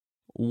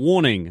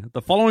Warning,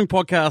 the following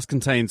podcast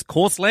contains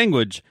coarse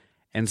language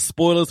and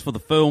spoilers for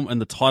the film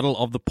and the title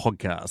of the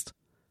podcast.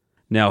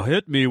 Now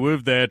hit me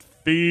with that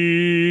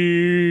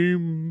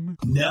theme.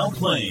 Now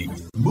playing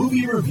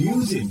movie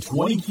reviews in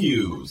 20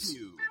 Qs.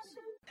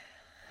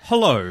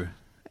 Hello,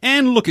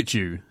 and look at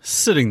you,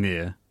 sitting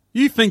there.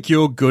 You think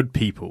you're good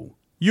people.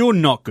 You're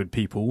not good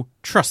people.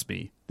 Trust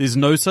me, there's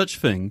no such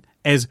thing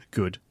as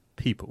good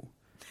people.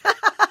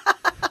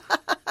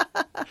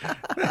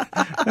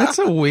 That's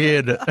a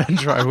weird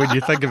intro when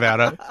you think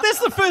about it. That's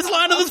the first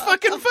line of this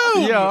fucking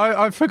film! Yeah,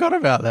 I forgot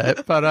about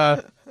that.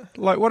 But,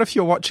 what if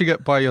you're watching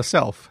it by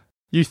yourself?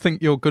 You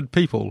think you're good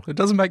people. It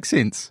doesn't make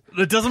sense.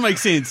 It doesn't make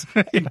sense.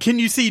 And can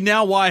you see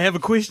now why I have a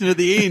question at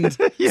the end?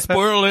 Yeah.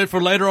 Spoiler alert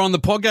for later on the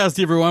podcast,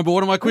 everyone. But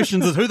one of my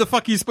questions is, who the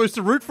fuck are you supposed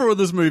to root for in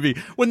this movie?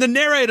 When the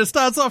narrator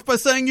starts off by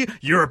saying,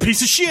 you're a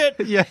piece of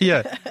shit. Yeah.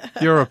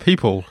 You're a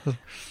people.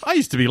 I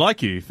used to be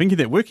like you, thinking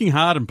that working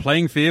hard and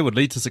playing fair would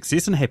lead to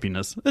success and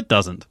happiness. It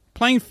doesn't.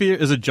 Playing fair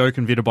is a joke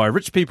invented by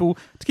rich people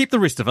to keep the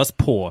rest of us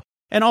poor.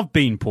 And I've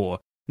been poor.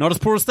 Not as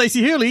poor as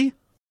Stacey Hurley.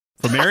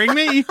 For marrying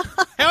me.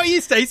 How are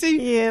you, Stacey?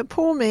 Yeah,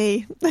 poor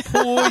me.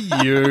 Poor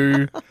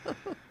you.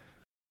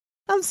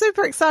 I'm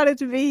super excited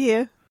to be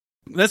here.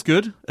 That's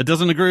good. It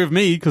doesn't agree with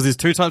me because there's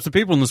two types of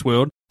people in this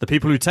world. The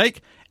people who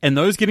take and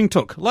those getting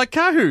took. Like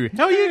Kahu.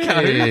 How are you,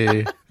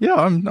 Kahu? Yeah,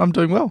 I'm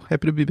doing well.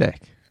 Happy to be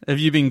back. Have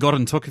you been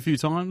gotten took a few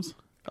times?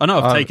 I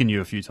know I've taken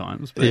you a few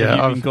times, but yeah,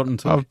 have you been gotten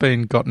took? I've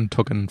been gotten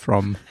tooken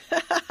from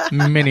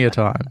many a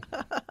time.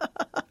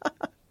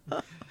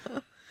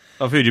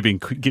 I've heard you've been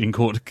getting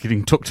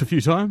tooked a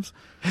few times.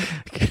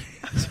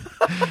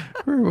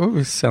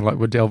 We sound like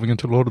we're delving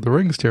into Lord of the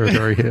Rings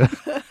territory here.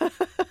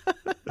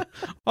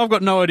 I've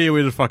got no idea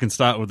where to fucking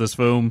start with this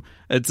film.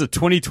 It's a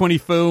 2020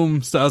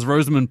 film, stars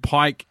Rosamund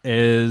Pike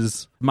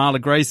as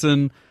Marla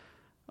Grayson,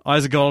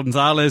 Isaac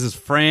Gonzalez as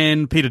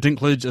Fran, Peter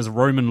Dinklage as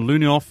Roman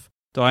Lunoff,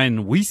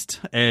 Diane Wiest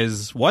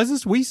as... Why is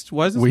this Wiest?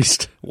 Why is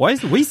Wiest?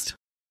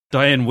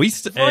 Diane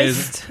Wiest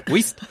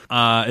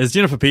as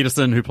Jennifer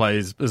Peterson, who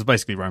is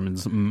basically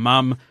Roman's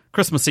mum.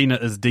 Chris Messina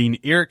as Dean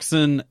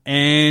Erickson,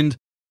 and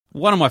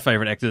one of my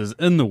favourite actors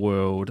in the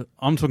world.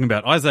 I'm talking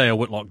about Isaiah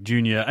Whitlock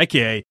Jr.,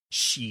 aka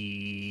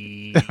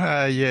She.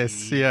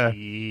 Yes, yeah.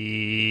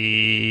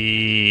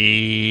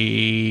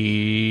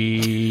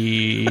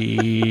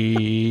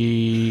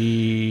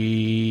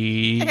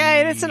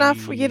 Okay, that's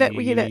enough. We get it.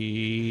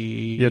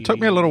 Yeah, it took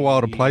me a little while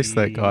to place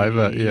that guy,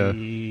 but yeah.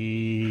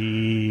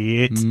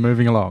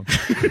 Moving along.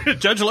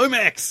 Judge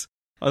Lomax.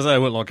 Isaiah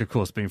Whitlock, of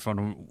course, being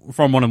from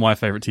one of my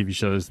favourite TV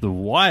shows, The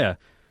Wire.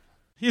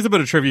 Here's a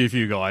bit of trivia for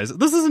you guys.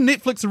 This is a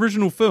Netflix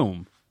original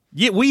film,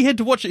 yet we had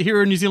to watch it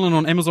here in New Zealand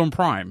on Amazon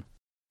Prime.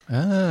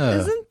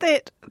 Isn't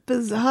that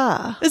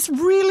bizarre? It's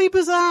really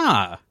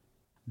bizarre.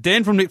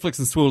 Dan from Netflix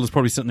and Swirl is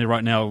probably sitting there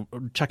right now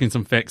chucking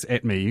some facts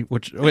at me,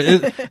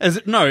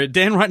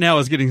 Dan right now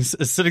is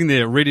sitting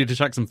there ready to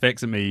chuck some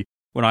facts at me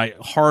when I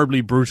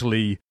horribly,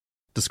 brutally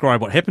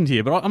describe what happened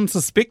here. But I'm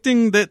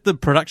suspecting that the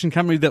production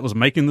company that was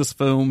making this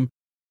film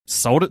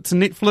sold it to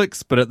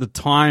Netflix, but at the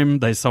time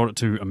they sold it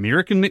to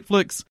American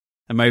Netflix,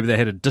 and maybe they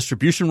had a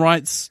distribution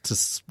rights to,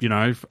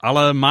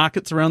 other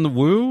markets around the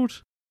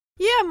world.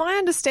 Yeah, my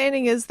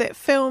understanding is that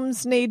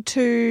films need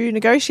to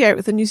negotiate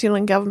with the New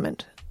Zealand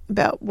government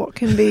about what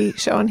can be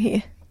shown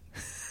here.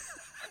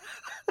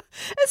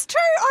 It's true.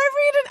 I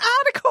read an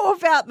article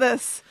about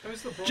this.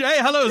 Jay,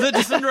 hello. Is that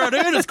Jacinda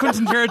Ardern? It's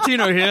Quentin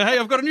Tarantino here. Hey,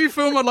 I've got a new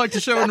film I'd like to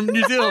show in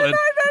New Zealand.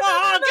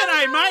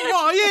 G'day, mate.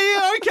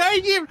 Oh, yeah, okay.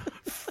 Yeah.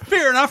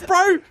 Fair enough,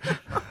 bro.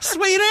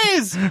 Sweet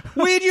as.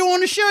 Where do you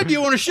want to show it? Do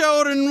you want to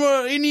show it in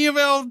any of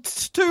our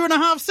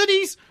 2.5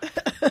 cities?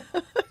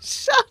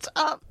 Shut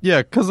up.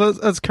 Yeah, because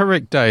it's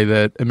correct, Day,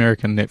 that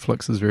American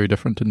Netflix is very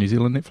different to New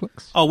Zealand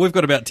Netflix. Oh, we've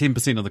got about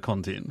 10% of the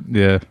content.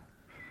 Yeah.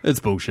 It's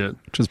bullshit.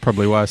 Which is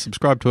probably why I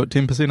subscribe to it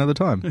 10% of the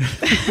time.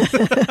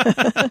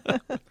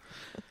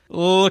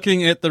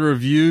 Looking at the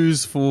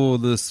reviews for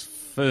this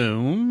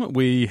film,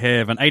 we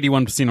have an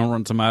 81% on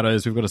Rotten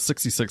Tomatoes, we've got a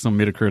 66 on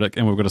Metacritic,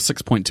 and we've got a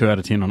 6.2 out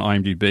of 10 on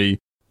IMDb.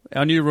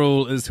 Our new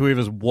rule is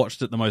whoever's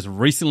watched it the most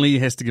recently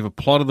has to give a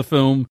plot of the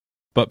film,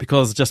 but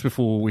because just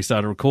before we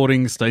started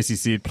recording, Stacey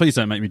said, please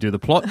don't make me do the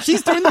plot.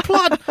 She's doing the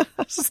plot!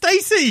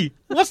 Stacey,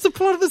 what's the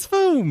plot of this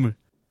film?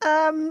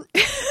 Oh,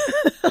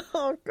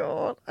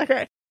 God.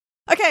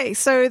 Okay,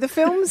 so the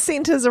film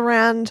centres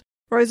around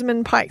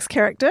Rosamund Pike's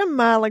character,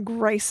 Marla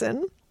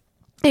Grayson,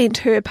 and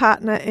her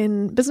partner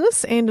in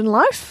business and in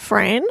life,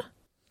 Fran.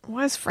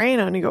 Why has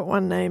Fran only got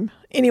one name?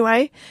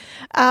 Anyway.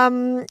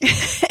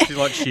 She's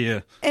like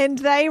Cher. And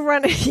they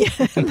run they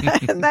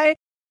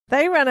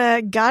run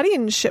a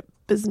guardianship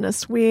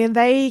business where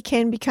they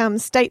can become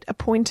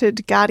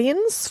state-appointed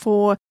guardians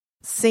for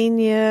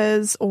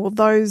seniors or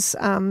those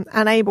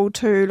unable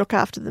to look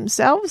after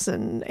themselves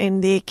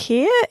and their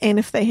care, and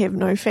if they have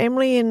no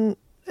family and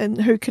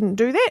who can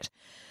do that.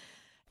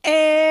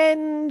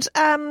 And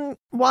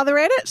while they're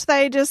at it,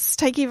 they just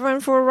take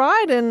everyone for a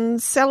ride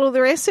and sell all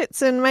their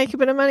assets and make a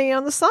bit of money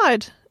on the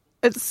side.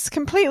 It's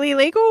completely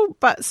illegal,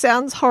 but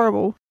sounds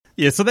horrible.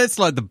 Yeah, so that's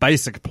like the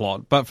basic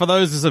plot. But for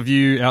those of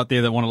you out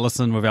there that want to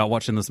listen without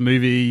watching this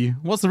movie,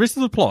 what's the rest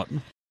of the plot?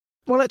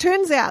 Well, it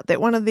turns out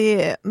that one of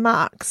their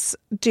marks,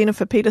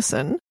 Jennifer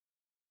Peterson,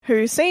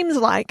 who seems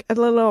like a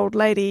little old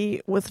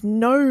lady with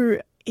no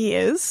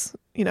heirs,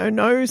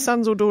 no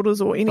sons or daughters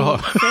or any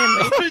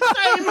family.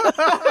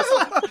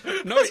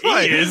 No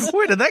ears.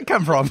 Where did that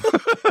come from?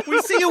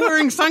 We see her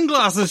wearing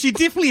sunglasses. She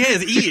definitely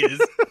has ears.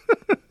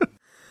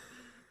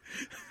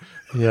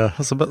 Yeah,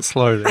 it's a bit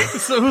slow there.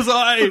 So was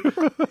I.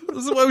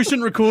 This is why we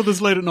shouldn't record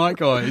this late at night,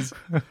 guys.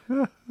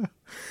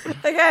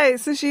 Okay,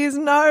 so she has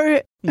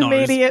no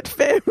immediate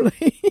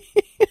family.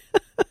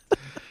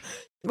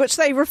 Which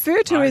they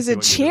refer to as a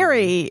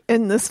cherry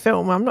in this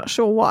film. I'm not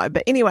sure why.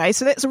 But anyway,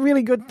 so that's a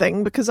really good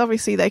thing because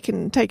obviously they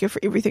can take her for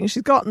everything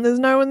she's got and there's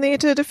no one there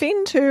to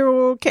defend her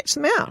or catch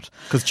them out.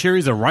 Because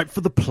cherries are ripe for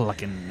the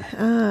plucking.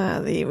 Ah,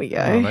 there we go.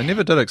 Oh, they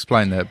never did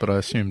explain that, but I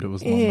assumed it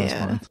was along those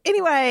lines.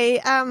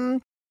 Anyway,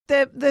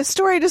 the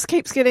story just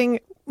keeps getting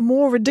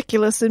more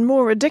ridiculous and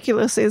more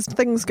ridiculous as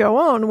things go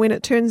on when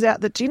it turns out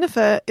that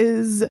Jennifer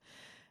is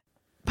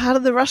part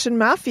of the Russian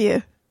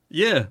mafia.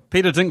 Yeah,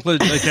 Peter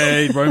Dinklage,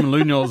 aka Roman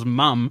Lunyol's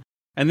mum,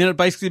 and then it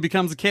basically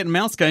becomes a cat and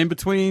mouse game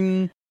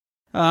between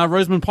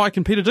Rosamund Pike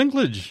and Peter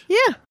Dinklage.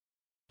 Yeah.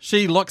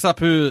 She locks up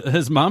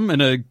his mum in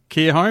a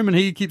care home and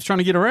he keeps trying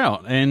to get her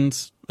out, and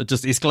it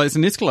just escalates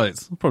and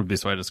escalates. Probably the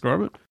best way to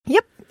describe it.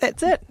 Yep,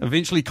 that's it.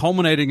 Eventually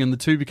culminating in the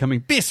two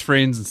becoming best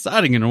friends and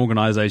starting an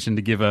organisation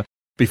together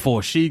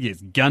before she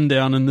gets gunned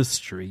down in the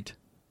street.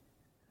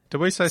 Did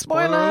we say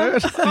Spoiler.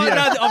 spoiler alert? Oh,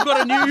 no,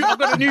 I've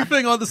got a new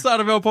thing on the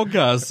start of our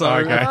podcast. So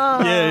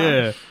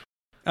Okay.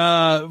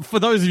 yeah. For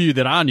those of you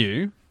that are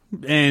new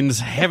and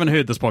haven't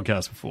heard this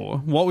podcast before,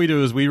 what we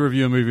do is we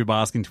review a movie by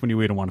asking 20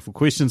 weird and wonderful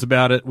questions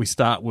about it. We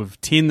start with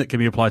 10 that can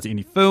be applied to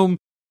any film.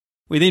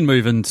 We then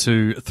move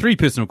into 3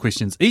 personal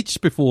questions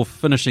each before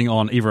finishing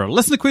on either a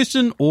listener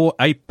question or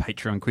a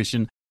Patreon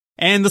question.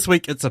 And this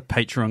week it's a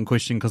Patreon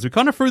question because we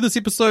kind of threw this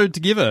episode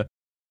together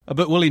a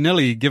bit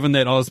willy-nilly, given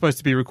that I was supposed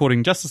to be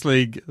recording Justice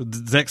League,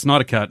 Zack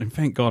Snyder Cut, and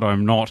thank God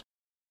I'm not.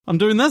 I'm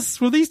doing this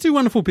with these two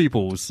wonderful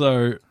people,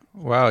 so...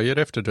 Wow, you'd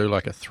have to do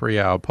like a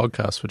 3-hour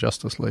podcast for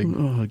Justice League.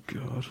 Oh,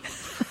 God.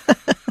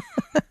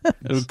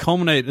 It would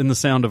culminate in the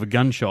sound of a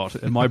gunshot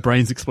and my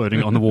brain's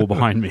exploding on the wall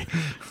behind me.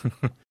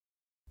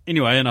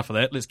 Anyway, enough of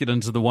that. Let's get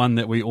into the one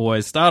that we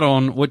always start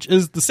on, which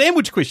is the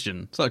sandwich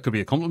question. So it could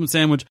be a compliment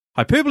sandwich,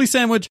 hyperbole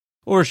sandwich,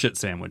 or a shit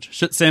sandwich.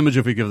 Shit sandwich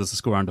if we give this a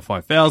score under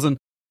 5,000.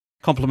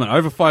 Compliment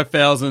over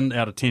 5,000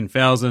 out of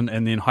 10,000,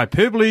 and then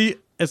hyperbole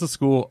as a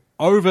score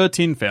over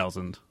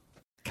 10,000.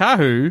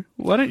 Kahu,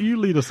 why don't you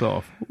lead us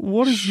off?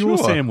 What is your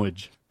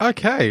sandwich?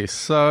 Okay,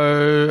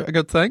 so a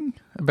good thing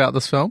about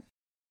this film.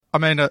 I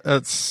mean,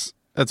 it's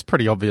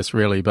pretty obvious,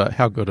 really, but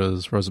how good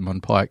is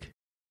Rosamund Pike?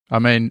 I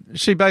mean,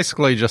 she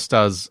basically just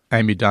does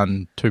Amy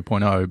Dunn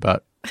 2.0,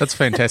 but that's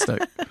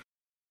fantastic.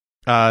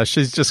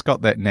 She's just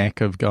got that knack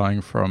of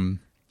going from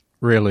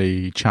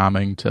really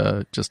charming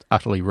to just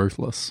utterly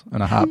ruthless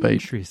in a heartbeat.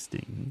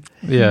 Interesting.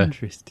 Yeah.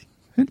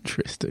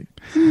 Interesting.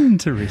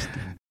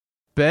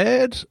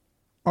 Bad.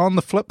 On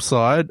the flip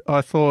side, I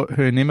thought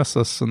her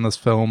nemesis in this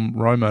film,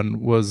 Roman,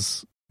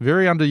 was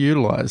very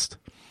underutilized.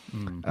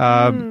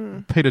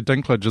 Peter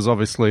Dinklage is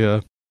obviously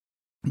a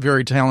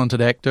very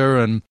talented actor,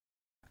 and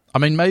I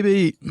mean,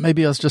 maybe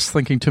I was just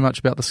thinking too much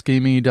about the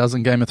scheming he does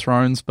in Game of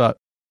Thrones, but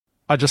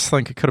I just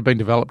think it could have been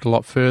developed a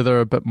lot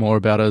further, a bit more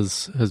about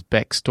his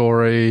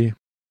backstory,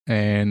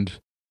 and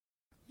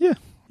yeah,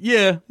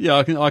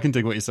 I can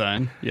dig what you're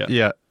saying.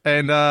 Yeah.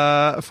 And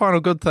final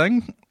good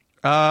thing,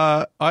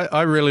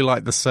 I really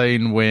like the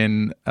scene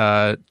when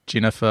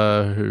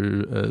Jennifer,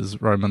 who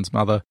is Roman's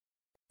mother,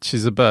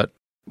 she's a bit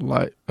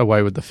like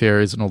away with the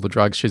fairies and all the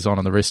drugs she's on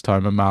in the rest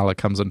home, and Marla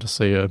comes in to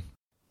see her,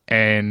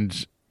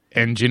 and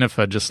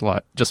Jennifer just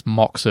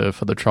mocks her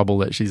for the trouble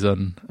that she's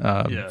in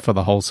for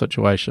the whole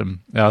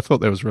situation. Yeah, I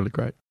thought that was really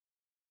great.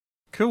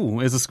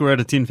 Cool. As a score out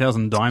of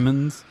 10,000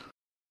 diamonds?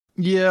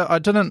 Yeah, I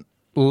didn't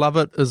love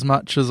it as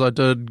much as I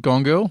did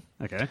Gone Girl.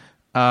 Okay.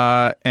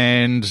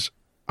 And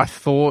I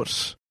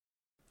thought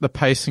the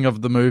pacing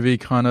of the movie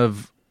kind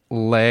of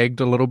lagged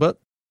a little bit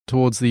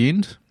towards the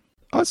end.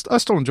 I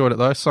still enjoyed it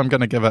though, so I'm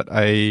going to give it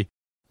I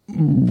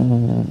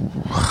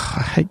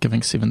hate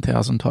giving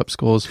 7,000 type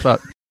scores,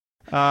 but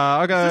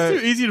I'll go...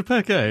 It's too easy to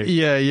pick, eh?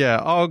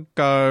 Yeah. I'll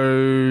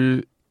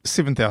go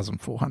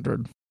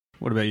 7,400.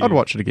 What about you? I'd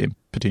watch it again,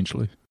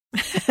 potentially.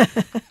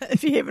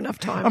 If you have enough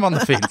time. I'm on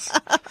the fence.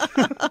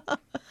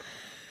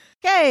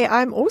 Okay,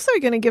 I'm also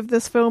going to give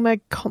this film a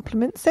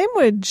compliment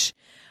sandwich.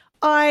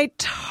 I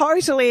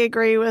totally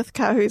agree with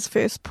Kahu's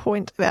first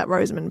point about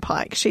Rosamund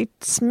Pike. She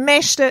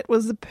smashed it,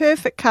 was the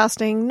perfect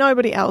casting.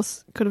 Nobody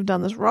else could have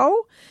done this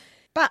role.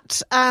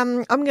 But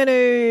I'm going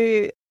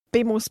to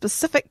be more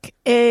specific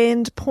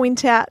and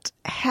point out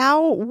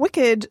how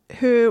wicked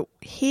her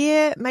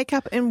hair,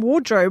 makeup and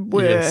wardrobe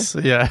were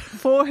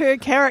for her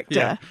character.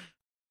 Yeah.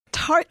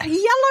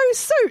 Yellow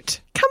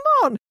suit. Come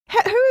on. Who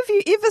have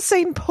you ever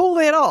seen pull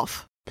that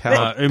off?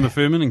 Uma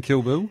Thurman in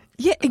Kill Bill.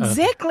 Yeah,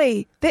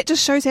 exactly. That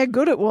just shows how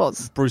good it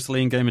was. Bruce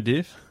Lee in Game of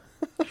Death.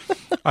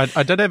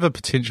 I did have a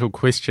potential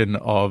question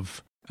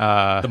of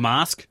The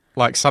Mask.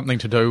 like something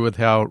to do with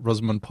how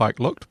Rosamund Pike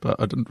looked, but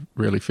I didn't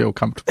really feel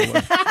comfortable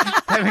with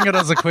having it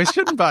as a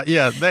question. But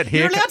yeah, that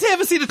You're haircut, allowed to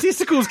have a set of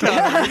testicles, Carl.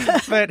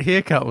 that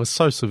haircut was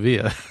so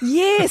severe.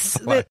 Yes,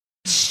 the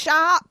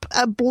sharp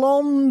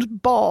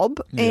blonde bob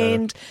Yeah,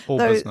 and all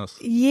those- business.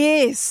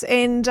 Yes,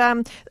 and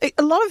a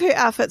lot of her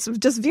outfits were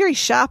just very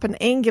sharp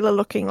and angular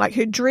looking. Like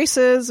her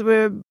dresses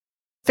were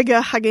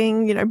figure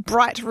hugging,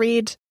 bright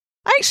red.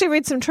 I actually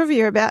read some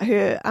trivia about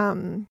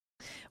her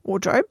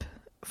wardrobe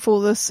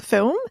for this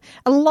film.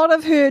 A lot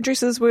of her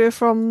dresses were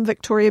from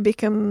Victoria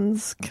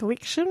Beckham's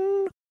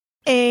collection.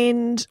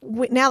 And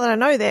now that I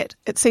know that,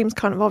 it seems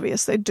kind of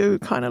obvious. They do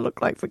kind of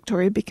look like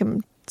Victoria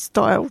Beckham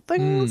style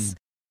things.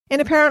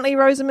 And apparently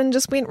Rosamund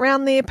just went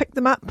round there, picked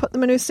them up, put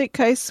them in her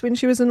suitcase when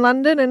she was in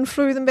London and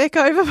flew them back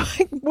over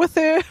with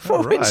her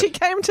for when right. she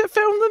came to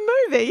film the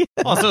movie.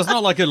 Oh, so it's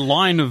not like a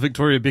line of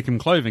Victoria Beckham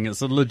clothing.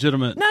 It's a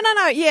legitimate... No.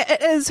 Yeah,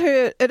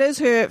 it is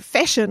her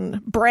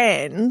fashion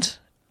brand.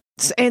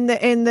 And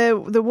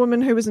the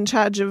woman who was in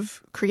charge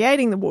of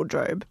creating the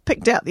wardrobe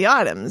picked out the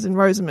items and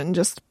Rosamund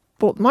just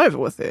brought them over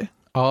with her.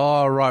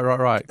 Oh,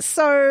 right.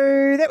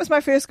 So that was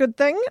my first good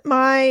thing.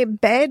 My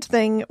bad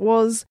thing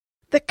was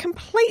the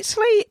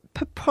completely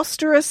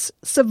preposterous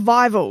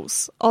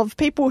survivals of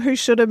people who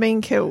should have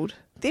been killed.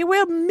 There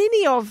were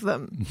many of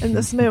them in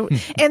this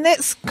movie. And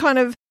that's kind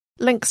of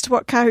links to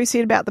what Kahu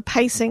said about the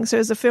pacing. So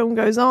as the film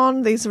goes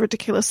on, these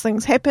ridiculous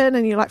things happen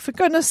and you're like, for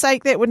goodness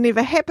sake, that would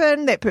never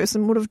happen. That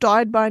person would have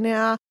died by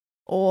now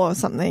or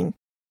something.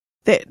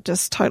 That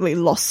just totally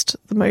lost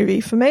the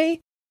movie for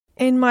me.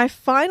 And my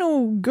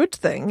final good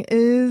thing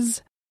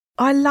is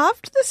I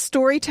loved the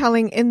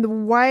storytelling and the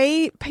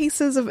way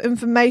pieces of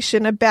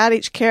information about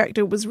each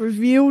character was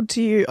revealed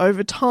to you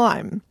over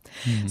time.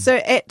 So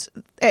at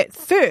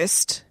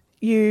first,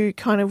 you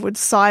kind of would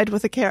side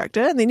with a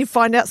character and then you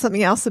find out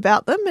something else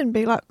about them and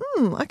be like,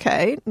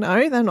 okay,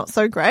 no, they're not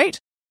so great.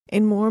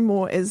 And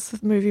more as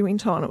the movie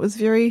went on, it was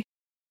very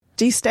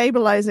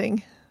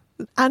destabilizing,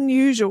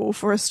 unusual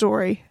for a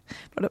story,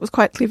 but it was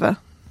quite clever.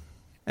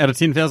 Out of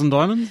 10,000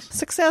 diamonds?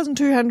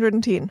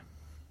 6,210.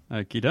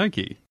 Okie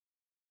dokie.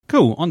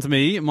 Cool, on to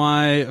me.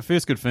 My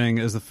first good thing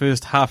is the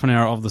first half an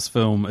hour of this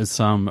film is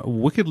some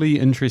wickedly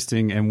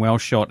interesting and well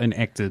shot and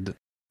acted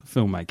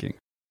filmmaking.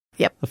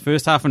 Yep. The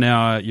first half an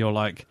hour, you're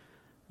like,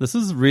 this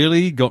has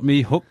really got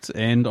me hooked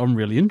and I'm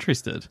really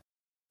interested.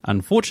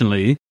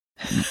 Unfortunately,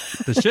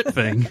 the shit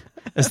thing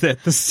is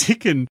that the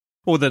second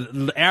or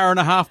the hour and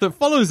a half that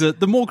follows it,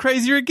 the more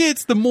crazier it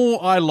gets, the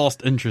more I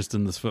lost interest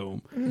in this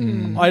film.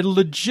 I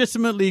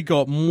legitimately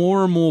got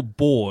more and more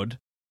bored,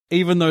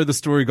 even though the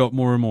story got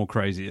more and more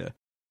crazier.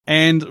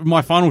 And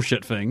my final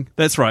shit thing,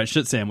 that's right,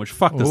 shit sandwich,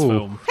 fuck this Ooh.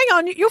 film. Hang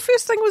on, your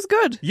first thing was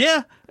good.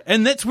 Yeah,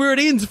 and that's where it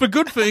ends for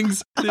good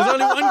things. There's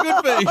only one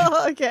good thing.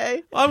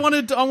 Okay. I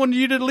wanted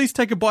you to at least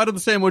take a bite of the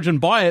sandwich and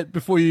buy it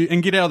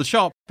and get out of the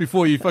shop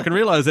before you fucking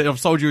realise that I've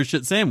sold you a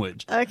shit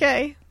sandwich.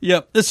 Okay.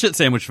 Yep, it's shit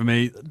sandwich for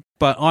me.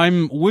 But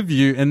I'm with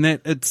you in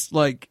that it's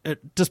like, it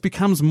just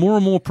becomes more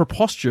and more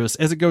preposterous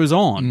as it goes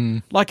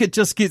on. Like it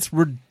just gets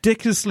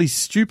ridiculously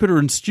stupider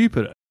and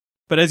stupider.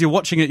 But as you're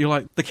watching it, you're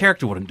like, the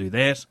character wouldn't do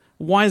that.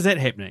 Why is that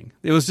happening?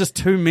 There was just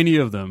too many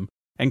of them.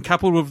 And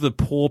coupled with the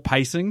poor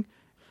pacing.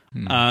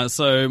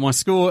 So my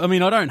score, I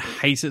mean, I don't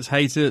hate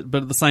it,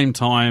 but at the same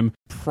time,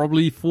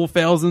 probably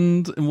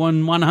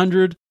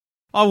 4,100.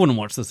 I wouldn't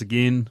watch this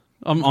again.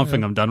 I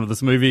think I'm done with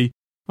this movie.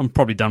 I'm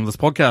probably done with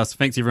this podcast.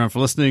 Thanks everyone for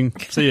listening.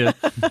 See ya.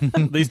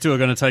 These two are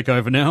going to take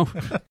over now.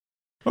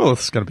 Oh,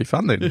 this is going to be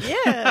fun then.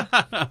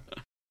 Yeah.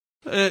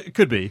 It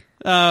could be.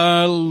 No,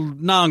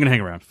 I'm going to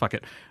hang around. Fuck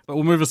it. But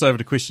we'll move us over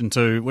to question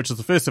 2, which is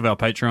the first of our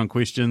Patreon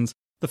questions.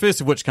 The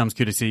first of which comes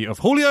courtesy of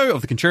Julio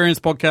of the Contrarians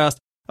podcast,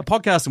 a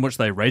podcast in which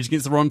they rage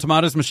against the Rotten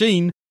Tomatoes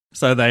machine.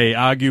 So they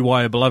argue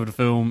why a beloved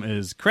film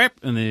is crap,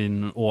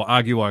 or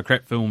argue why a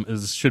crap film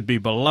should be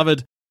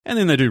beloved, and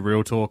then they do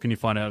real talk, and you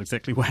find out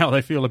exactly how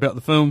they feel about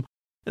the film.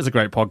 It's a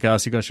great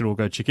podcast. You guys should all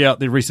go check out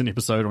their recent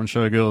episode on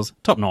Showgirls.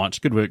 Top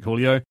notch. Good work,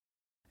 Julio.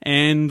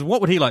 And what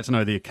would he like to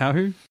know there,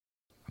 Kahu?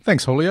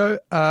 Thanks, Julio.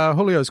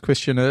 Julio's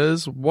question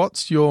is,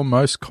 what's your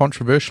most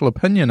controversial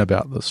opinion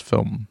about this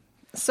film?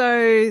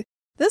 So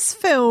this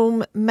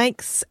film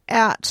makes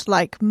out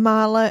like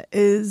Marla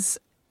is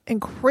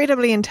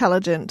incredibly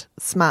intelligent,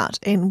 smart,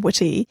 and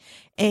witty,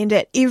 and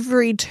at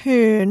every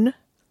turn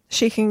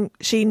she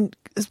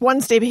is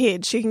one step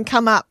ahead. She can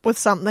come up with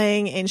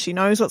something and she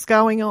knows what's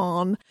going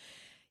on.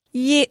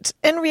 Yet,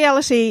 in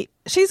reality,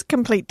 she's a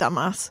complete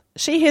dumbass.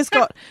 She has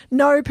got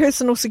no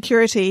personal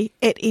security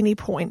at any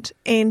point,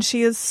 and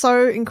she is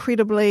so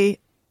incredibly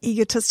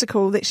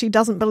egotistical that she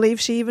doesn't believe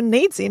she even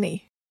needs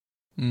any.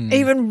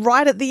 Even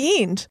right at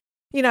the end,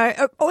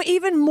 or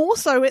even more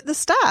so at the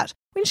start,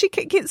 when she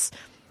gets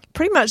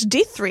pretty much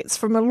death threats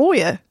from a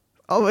lawyer.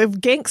 A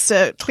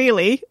gangster,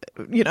 clearly,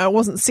 it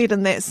wasn't said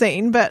in that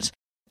scene, but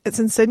it's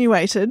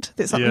insinuated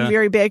that something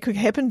very bad could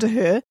happen to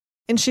her,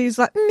 and she's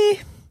like,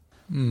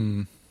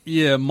 meh.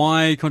 Yeah,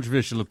 my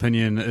controversial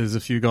opinion is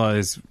if you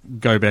guys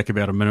go back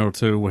about a minute or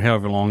two or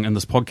however long in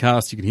this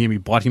podcast, you can hear me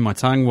biting my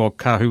tongue while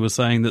Kahu was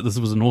saying that this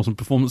was an awesome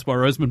performance by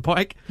Rosamund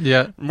Pike.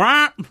 Yeah.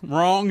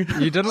 Wrong.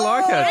 You didn't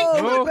like it.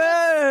 Oh,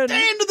 burn.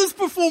 Stand to this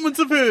performance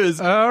of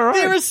hers. All right.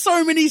 There are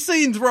so many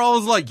scenes where I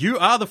was like, you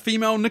are the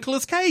female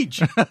Nicolas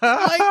Cage.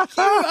 Like,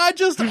 you are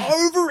just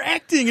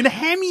overacting and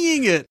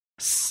hammying it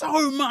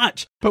so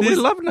much. But we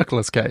There's- love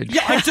Nicolas Cage.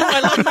 Yeah, I do. I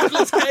love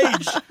Nicolas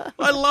Cage.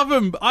 I love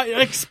him. I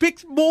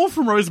expect more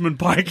from Rosamund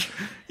Pike.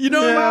 You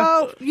know,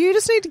 Well, you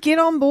just need to get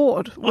on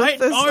board with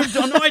this.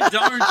 I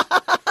don't.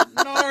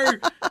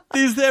 No.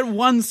 There's that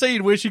one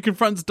scene where she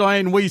confronts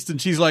Diane Wiest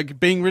and she's like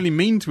being really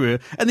mean to her,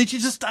 and then she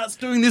just starts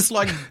doing this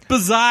like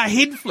bizarre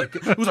head flick.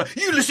 It was like,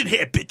 you listen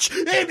here, bitch.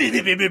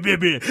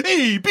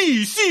 A,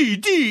 B, C,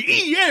 D,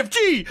 E, F,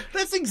 G.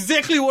 That's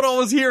exactly what I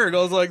was hearing. I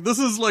was like, this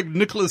is like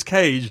Nicolas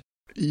Cage.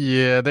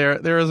 Yeah,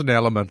 there is an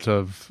element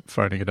of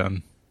phoning it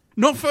in.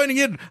 Not phoning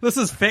in. This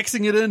is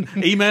faxing it in,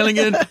 emailing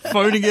in,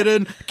 phoning it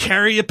in,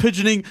 carrier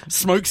pigeoning,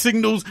 smoke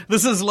signals.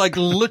 This is like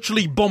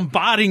literally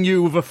bombarding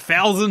you with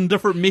 1,000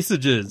 different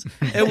messages.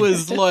 It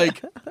was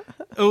like,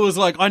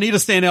 I need to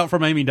stand out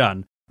from Amy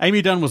Dunn.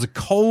 Amy Dunn was a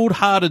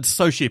cold-hearted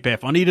sociopath.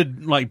 I need to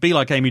like be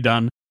like Amy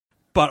Dunn,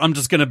 but I'm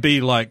just going to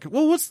be like,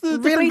 well, what's the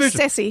different Really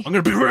version? sassy. I'm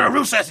going to be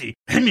real sassy.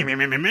 I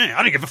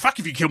don't give a fuck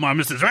if you kill my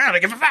missus. I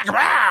don't give a fuck.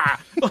 I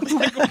was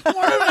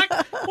like,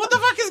 what the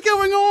fuck is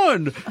going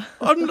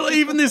on?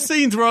 Even there's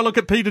scenes where I look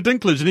at Peter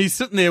Dinklage and he's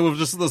sitting there with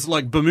just this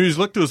like bemused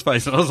look to his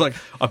face, and I was like,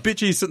 I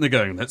bet you he's sitting there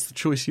going, that's the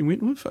choice you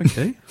went with?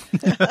 Okay.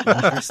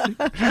 Interesting.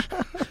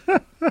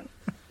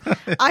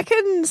 I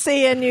can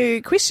see a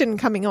new question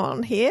coming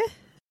on here.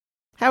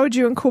 How would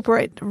you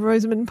incorporate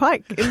Rosamund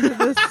Pike into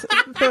this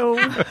film?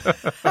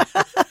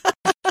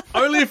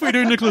 Only if we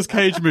do Nicolas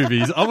Cage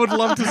movies. I would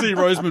love to see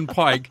Rosamund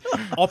Pike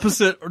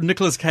opposite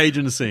Nicolas Cage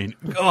in a scene.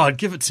 God,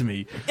 give it to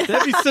me.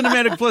 That'd be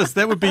cinematic bliss.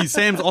 That would be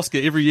Sam's Oscar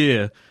every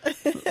year.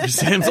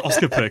 Sam's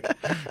Oscar pick.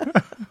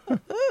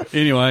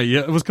 Anyway, yeah,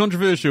 it was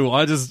controversial.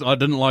 I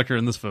didn't like her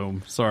in this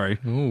film. Sorry.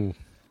 Ooh.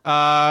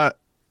 I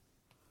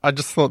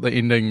just thought the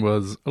ending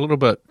was a little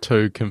bit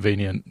too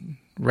convenient,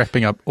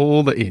 wrapping up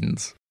all the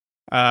ends.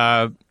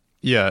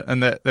 Yeah,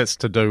 and that's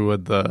to do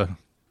with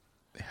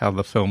how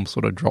the film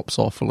sort of drops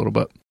off a little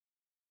bit.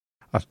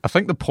 I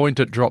think the point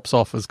it drops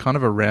off is kind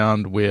of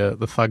around where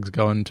the thugs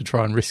go in to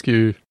try and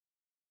rescue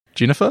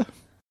Jennifer.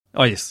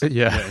 Oh, yes.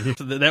 Yeah.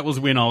 That was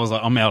when I was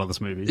like, I'm out of this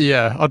movie.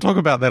 Yeah, I'll talk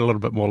about that a little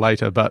bit more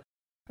later, but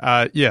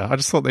yeah, I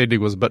just thought the ending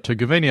was a bit too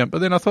convenient. But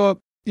then I thought,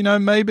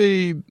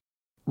 maybe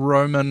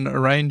Roman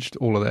arranged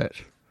all of that.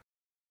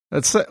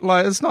 It's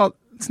like it's not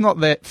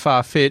that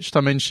far fetched.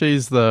 I mean,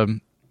 she's the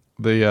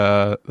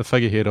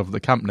figurehead of the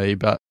company,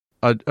 but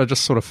I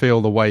just sort of feel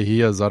the way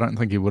he is, I don't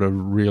think he would have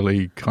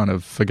really kind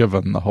of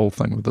forgiven the whole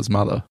thing with his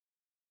mother.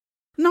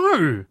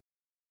 No.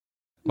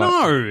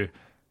 No.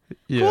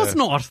 Yeah. Of course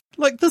not.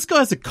 Like, this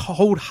guy's a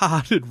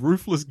cold-hearted,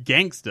 ruthless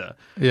gangster.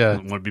 Yeah.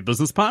 Want to be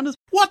business partners?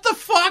 What the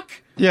fuck?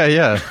 Yeah,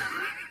 yeah.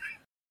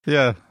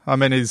 Yeah, I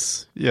mean,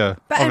 he's, But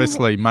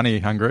obviously money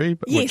hungry,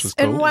 but, which Yes, is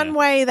cool. in one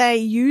way they're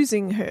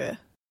using her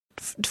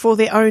for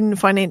their own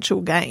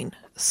financial gain.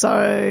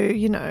 So,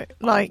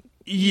 like...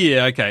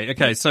 Yeah,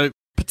 okay. So,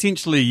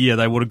 potentially, yeah,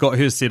 they would have got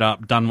her set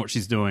up, done what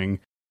she's doing,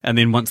 and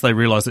then once they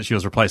realised that she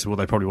was replaceable,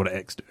 they probably would have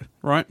axed her,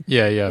 right?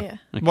 Yeah. Yeah.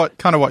 Okay.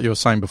 Kind of what you were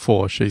saying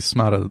before, she's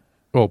smarter,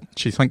 well,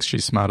 she thinks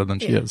she's smarter than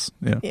she is.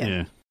 Yeah.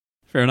 Yeah.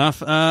 Fair enough.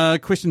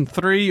 Question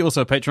 3,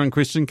 also a Patreon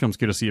question, comes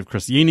courtesy of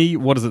Chris Yeni.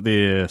 What is it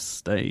there,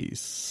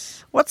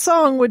 Stace? What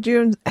song would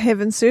you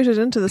have inserted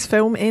into this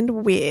film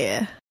and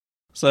where?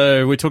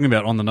 So we're talking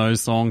about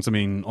on-the-nose songs. I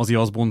mean, Ozzy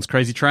Osbourne's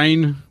Crazy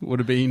Train would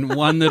have been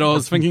one that I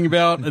was thinking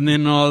about, and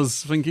then I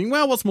was thinking,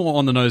 well, what's more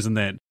on-the-nose than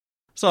that?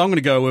 So I'm going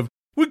to go with,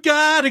 we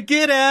gotta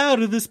get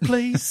out of this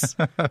place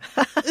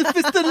if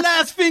it's the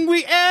last thing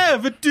we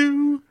ever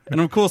do.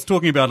 And of course,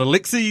 talking about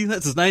Alexei,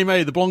 that's his name,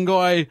 the blonde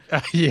guy,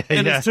 Yeah,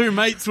 and yeah. his two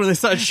mates when they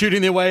started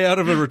shooting their way out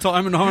of a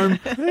retirement home.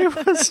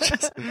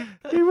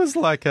 He was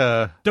like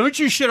a... Don't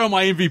you shit on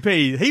my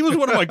MVP. He was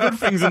one of my good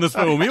things in this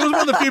film. He was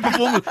one of the few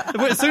performers.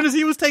 As soon as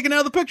he was taken out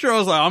of the picture, I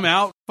was like, I'm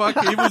out. Fuck,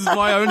 he was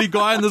my only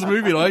guy in this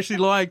movie that I actually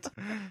liked.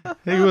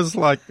 He was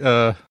like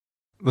the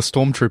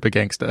stormtrooper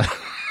gangster.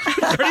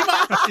 Pretty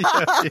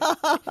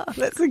much.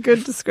 That's a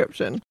good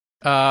description.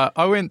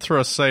 I went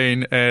through a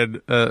scene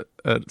and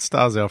it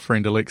stars our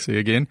friend Alexei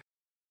again.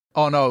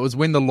 Oh no, it was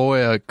when the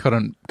lawyer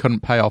couldn't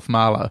pay off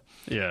Marla.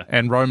 Yeah.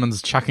 And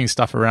Roman's chucking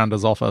stuff around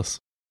his office.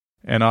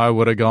 And I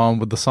would have gone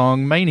with the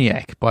song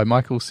Maniac by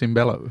Michael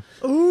Cimbello.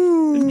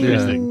 Ooh.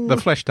 Interesting. The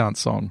Flashdance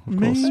song, of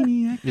course.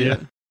 Maniac. Yeah.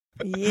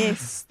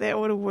 Yes, that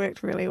would have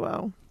worked really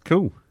well.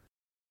 Cool.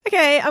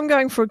 Okay, I'm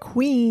going for a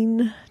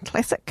Queen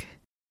classic,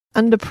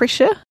 Under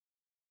Pressure.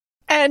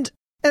 And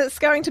it's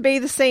going to be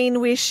the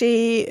scene where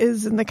she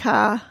is in the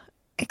car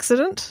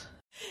accident.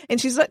 And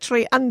she's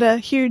literally under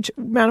huge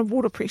amount of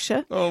water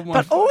pressure. Oh my!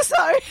 But also,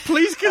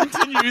 Please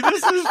continue.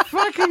 This is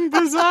fucking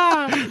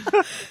bizarre.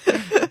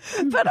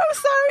 but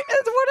also,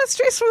 what a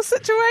stressful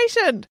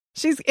situation.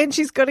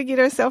 She's got to get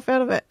herself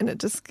out of it, and it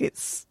just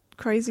gets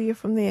crazier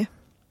from there.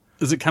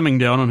 Is it coming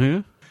down on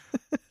her?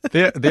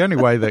 The only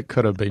way that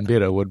could have been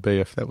better would be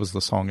if that was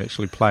the song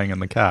actually playing in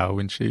the car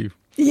when she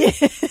Yeah.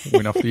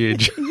 went off the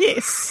edge.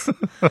 Yes.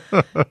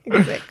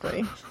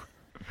 Exactly.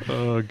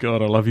 Oh,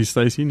 God, I love you,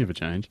 Stacey. You never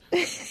change.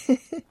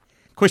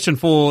 Question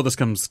 4. This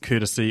comes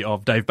courtesy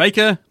of Dave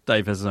Baker.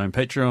 Dave has his own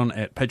Patreon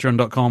at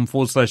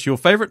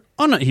patreon.com/yourfavourite.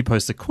 On it, he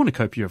posts a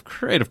cornucopia of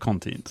creative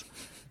content.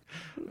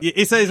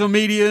 Essays on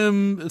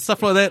Medium,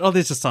 stuff like that. Oh,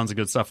 there's just tons of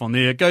good stuff on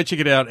there. Go check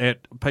it out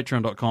at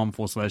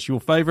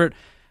patreon.com/yourfavourite.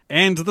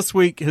 And this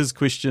week, his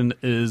question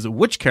is,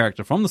 which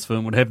character from this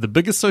film would have the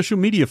biggest social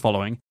media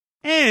following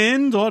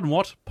and on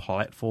what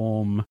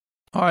platform?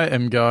 I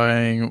am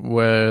going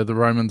with the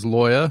Romans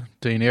lawyer,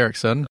 Dean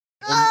Erickson,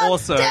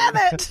 Also, Damn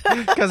it.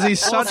 because he's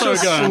such a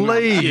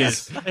sleaze.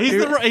 Yes.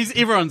 He's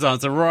everyone's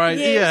answer, right?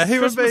 Yes. Yeah, he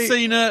would Chris be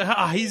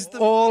Messina, he's the...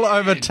 all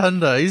over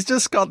Tinder. He's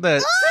just got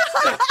that.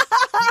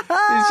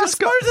 He's just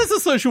got. There's a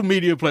social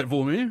media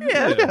platform here.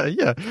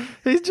 Yeah.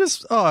 He's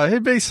just. Oh,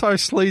 he'd be so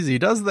sleazy. He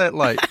does that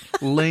like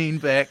lean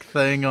back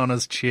thing on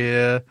his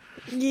chair,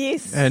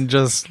 Yes. and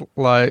just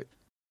like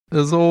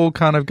is all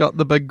kind of got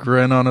the big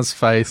grin on his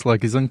face,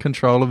 like he's in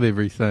control of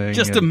everything.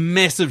 Just a and-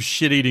 massive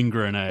shit-eating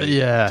grin, eh?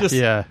 yeah, Just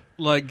yeah.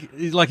 Like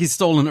he's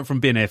stolen it from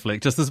Ben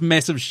Affleck. Just this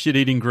massive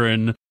shit-eating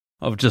grin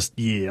of just,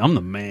 yeah, I'm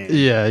the man.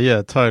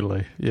 Yeah,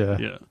 totally. Yeah.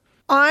 Yeah.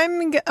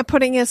 I'm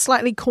putting a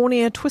slightly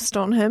cornier twist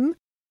on him,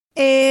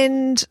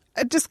 and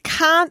I just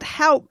can't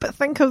help but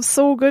think of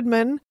Saul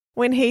Goodman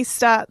when he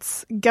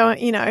starts going,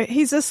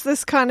 he's just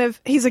this kind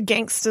of, he's a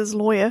gangster's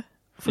lawyer,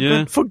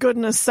 for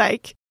goodness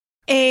sake.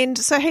 And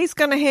so he's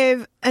going to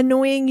have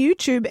annoying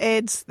YouTube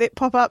ads that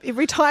pop up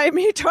every time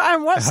you try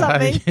and watch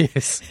something.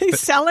 Yes. He's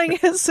selling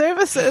his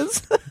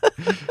services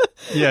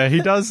Yeah,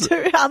 he does.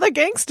 to other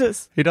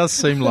gangsters. He does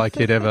seem like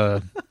he'd have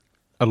a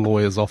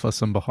lawyer's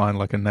office in behind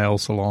like a nail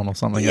salon or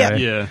something. Yeah. eh?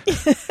 Yeah.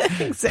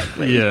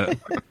 Exactly. Yeah.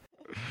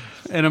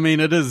 And I mean,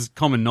 it is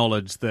common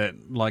knowledge that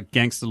like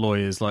gangster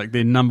lawyers, like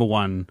their number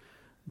one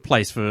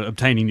place for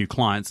obtaining new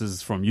clients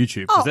is from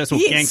YouTube. Because Oh, that's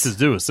what yes. gangsters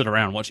do, is sit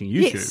around watching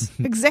YouTube. Yes,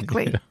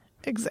 exactly.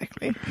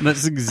 Exactly. And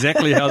that's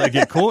exactly how they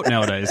get caught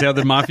nowadays. How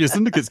the mafia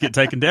syndicates get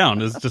taken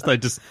down is just they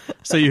just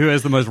see who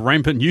has the most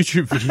rampant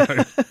YouTube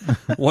video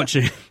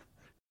watching.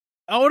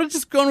 I would have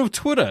just gone with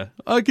Twitter.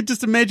 I could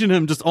just imagine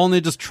him just on there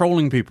just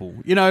trolling people.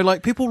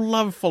 Like people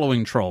love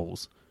following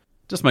trolls.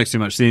 Just makes too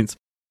much sense.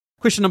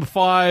 Question number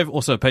 5,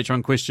 also a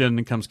Patreon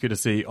question, comes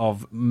courtesy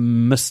of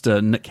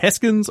Mr. Nick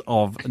Haskins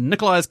of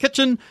Nikolai's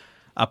Kitchen,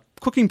 a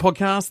cooking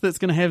podcast that's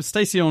going to have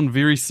Stacey on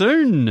very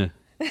soon.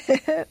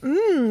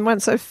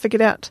 Once I've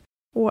figured out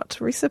what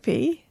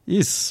recipe.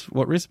 Yes,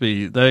 what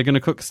recipe? They're going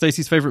to cook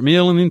Stacey's favourite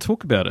meal and then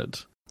talk about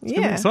it. It's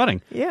going to be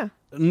exciting. Yeah.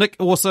 Nick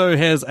also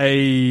has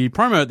a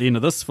promo at the end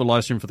of this for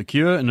Livestream for the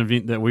Cure, an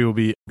event that we will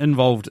be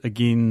involved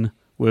again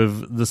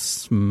with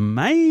this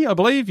May, I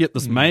believe. Yep,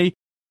 this May.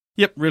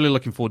 Yep, really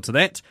looking forward to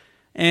that.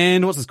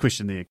 And what's his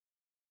question there?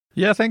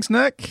 Yeah, thanks,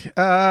 Nick.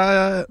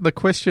 The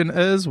question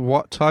is,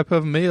 what type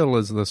of meal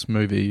is this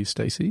movie,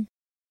 Stacey?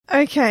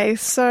 Okay,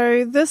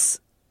 so this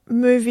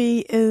movie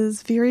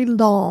is very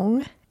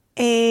long,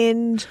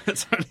 and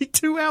It's only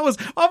 2 hours.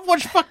 I've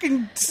watched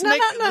fucking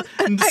Snack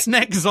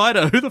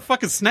Zyder. Who the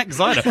fuck is Snack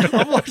Zyder?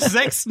 I've watched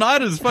Zack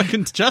Snyder's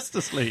fucking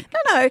Justice League.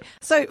 no.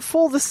 So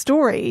for the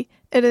story,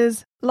 it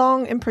is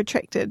long and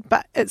protracted,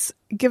 but it's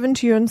given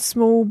to you in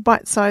small,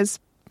 bite-sized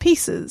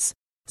pieces.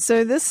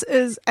 So this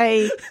is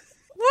a.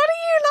 What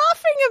are you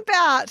laughing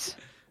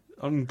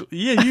about?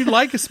 Yeah, you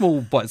like small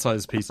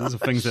bite-sized pieces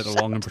of things that are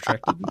long and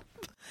protracted.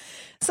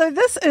 So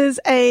this is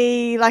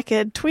a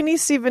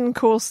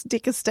 27-course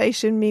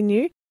degustation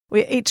menu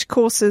where each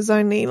course is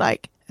only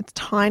like a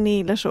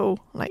tiny little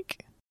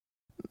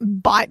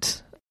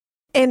bite,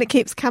 and it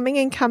keeps coming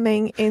and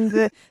coming, and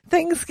the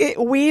things get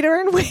weirder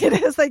and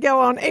weirder as they go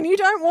on, and you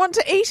don't want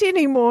to eat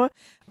anymore,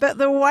 but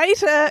the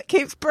waiter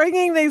keeps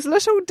bringing these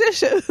little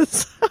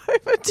dishes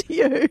over to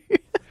you,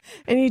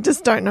 and you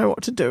just don't know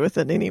what to do with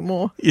it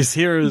anymore. Yes,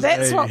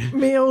 That's what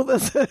meal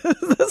this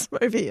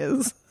movie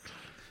is.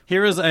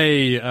 Here is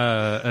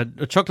a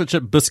chocolate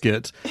chip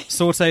biscuit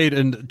sautéed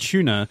in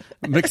tuna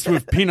mixed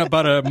with peanut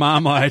butter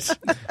Marmite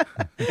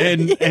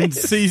and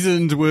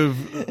seasoned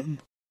with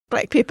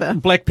Black pepper.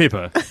 black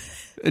pepper.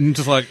 And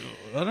just like,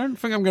 I don't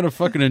think I'm going to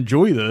fucking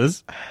enjoy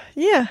this.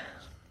 Yeah,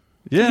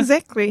 Yeah.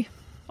 exactly.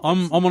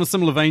 I'm on a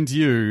similar vein to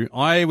you.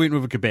 I went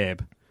with a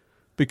kebab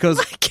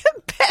because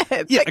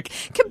Kebab. Yeah. Like,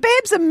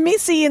 kebabs are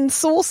messy and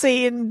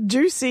saucy and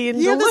juicy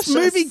and delicious. this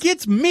movie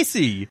gets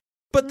messy.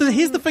 But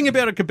here's the thing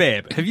about a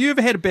kebab. Have you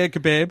ever had a bad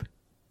kebab?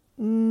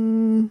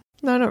 No,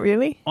 not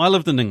really. I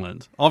lived in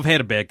England. I've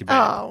had a bad kebab.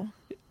 Oh.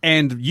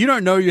 And you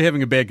don't know you're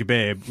having a bad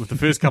kebab with the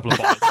first couple of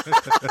bites.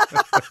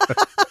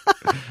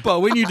 But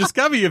when you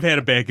discover you've had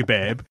a bad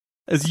kebab,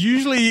 is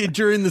usually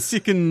during the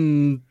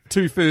second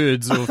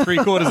 2/3 or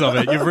 3/4 of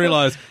it, you've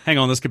realised, hang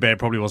on, this kebab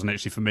probably wasn't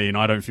actually for me and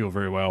I don't feel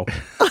very well.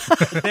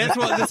 That's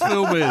what this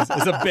film is.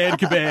 It's a bad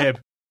kebab.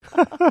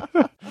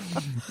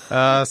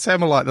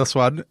 Sam will like this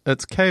one.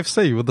 It's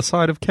KFC with the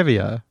side of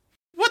caviar.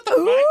 What the fuck?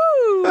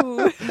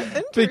 Ooh,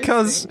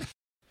 Because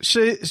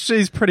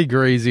she's pretty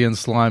greasy and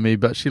slimy,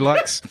 but she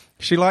likes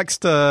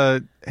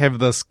to have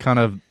this kind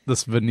of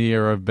this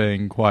veneer of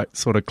being quite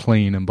sort of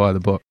clean and by the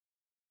book.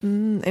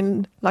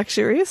 And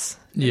luxurious.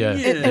 Yeah.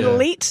 And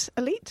elite.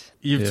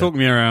 You've talked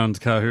me around,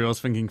 Kahu. I was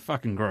thinking,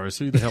 fucking gross.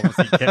 Who the hell wants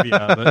to eat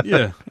caviar? But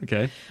yeah,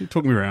 okay. You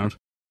talk me around.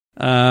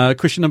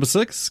 Question number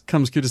 6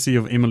 comes courtesy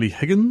of Emily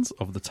Higgins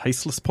of the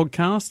Tasteless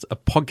Podcast, a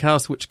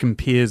podcast which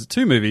compares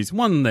 2 movies.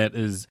 One that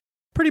is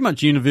pretty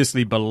much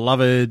universally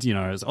beloved,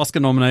 is Oscar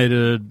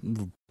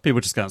nominated.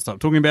 People just can't stop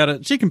talking about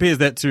it. She compares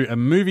that to a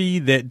movie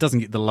that doesn't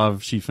get the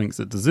love she thinks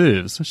it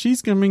deserves.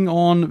 She's coming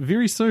on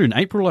very soon,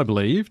 April, I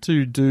believe,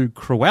 to do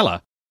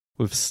Cruella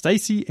with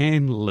Stacey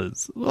and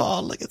Liz.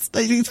 Oh, look at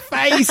Stacey's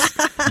face.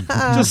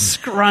 Just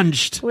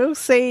scrunched. We'll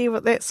see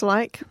what that's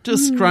like.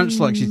 Just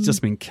scrunched like she's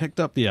just been kicked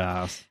up the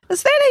arse.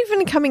 Is that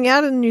even coming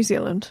out in New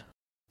Zealand?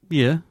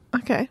 Yeah.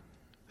 Okay.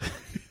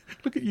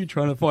 Look at you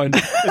trying to find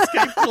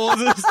escape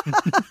clauses.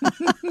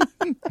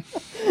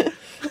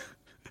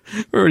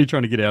 We're already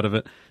trying to get out of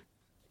it.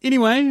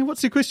 Anyway,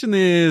 what's your question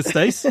there,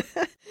 Stace?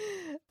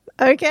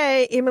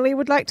 Okay, Emily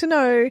would like to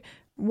know,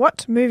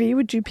 what movie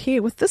would you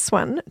pair with this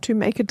one to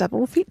make a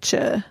double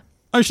feature?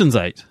 Ocean's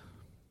 8.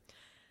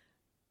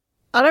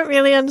 I don't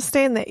really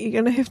understand that. You're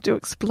going to have to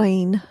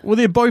explain. Well,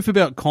 they're both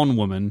about con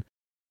women,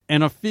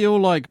 and I feel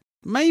like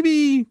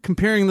maybe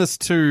comparing this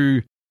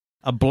to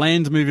a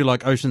bland movie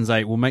like Ocean's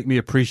 8 will make me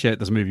appreciate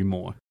this movie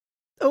more.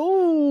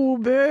 Oh,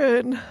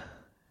 burn.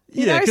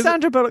 You know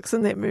Sandra Bullock's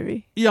in that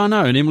movie. Yeah, I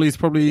know, and Emily's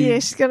probably... Yeah,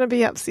 she's going to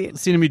be upset.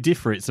 Sending me death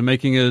threats and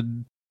making a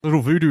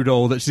little voodoo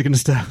doll that she's going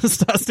to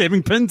start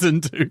stabbing pins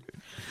into.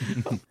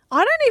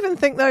 I don't even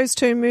think those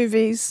 2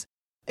 movies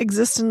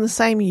exist in the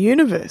same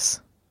universe.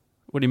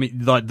 What do you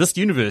mean? Like this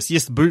universe?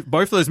 Yes,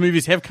 both those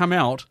movies have come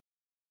out.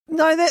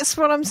 No, that's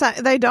what I'm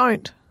saying. They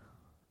don't.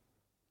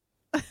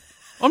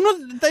 I'm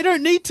not. They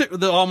don't need to.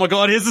 Oh my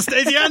God! Here's the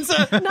Stacey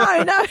answer.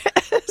 No.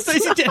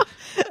 Stacey,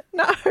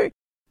 no.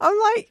 I'm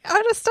like,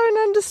 I just don't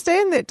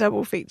understand that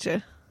double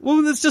feature.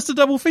 Well, it's just a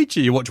double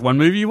feature. You watch one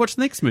movie, you watch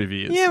the next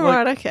movie. It's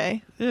right.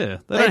 Okay. Yeah,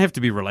 they don't have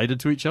to be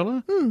related to each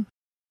other.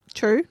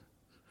 True.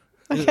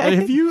 Okay.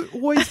 Have you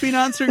always been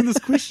answering this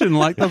question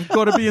like they've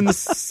got to be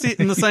set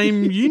in the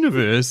same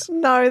universe?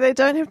 No, they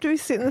don't have to be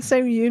set in the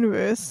same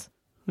universe.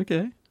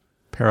 Okay.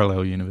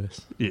 Parallel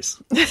universe.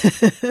 Yes. I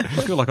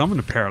feel like I'm in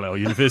a parallel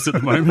universe at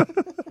the moment.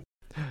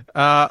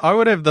 I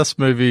would have this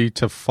movie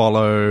to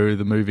follow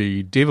the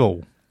movie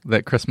Devil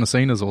that Chris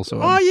Messina's also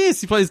in. Oh,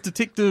 yes. He plays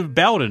Detective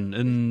Bowden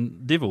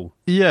in Devil.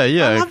 Yeah.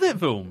 I love that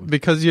film.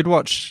 Because you'd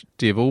watch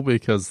Devil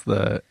because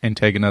the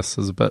antagonist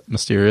is a bit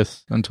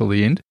mysterious until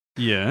the end.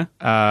 Yeah.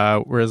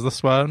 Whereas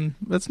this one,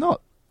 it's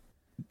not.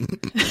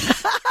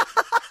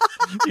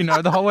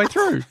 The whole way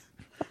through.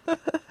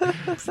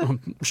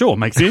 Sure,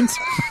 makes sense.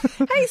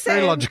 Hey, Sam,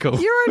 very logical.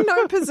 You're in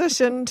no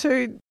position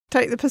to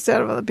take the piss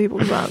out of other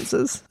people's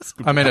answers.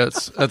 I mean,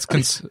 it's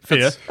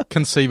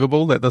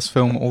conceivable that this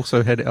film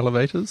also had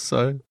elevators,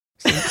 so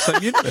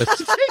same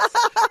universe.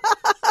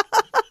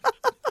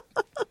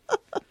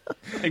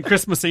 And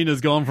Chris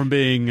Messina's gone from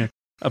being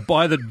a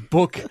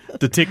by-the-book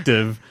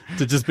detective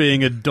to just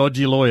being a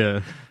dodgy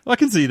lawyer. I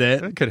can see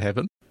that. It could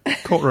happen.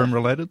 Courtroom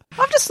related.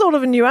 I've just thought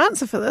of a new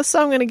answer for this,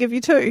 so I'm going to give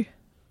you 2.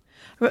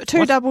 I've got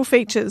 2 double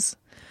features.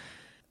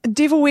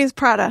 Devil Wears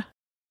Prada.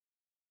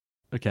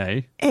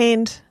 Okay.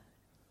 And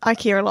I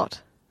Care a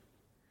Lot.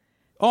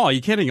 Oh,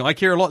 you're kidding. I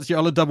Care a Lot's your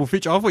other double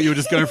feature. I thought you were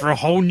just going for a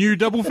whole new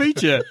double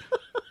feature.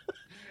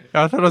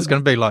 I thought it was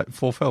going to be like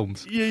 4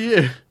 films.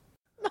 Yeah.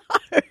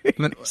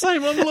 No.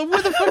 Same. I'm like,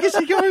 where the fuck is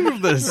she going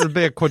with this? It would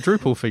be a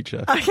quadruple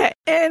feature. Okay,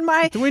 and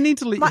Do we need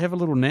to let you have a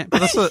little nap?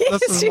 This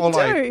is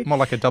Yes, more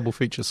like a double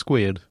feature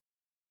squared.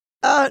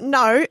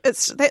 No,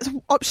 that's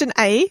option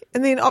A,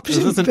 and then option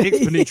This is an B.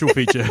 exponential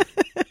feature.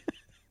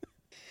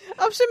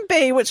 Option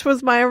B, which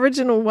was my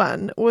original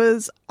one,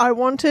 was I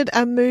wanted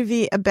a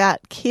movie about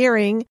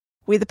caring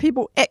where the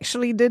people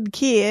actually did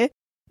care,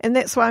 and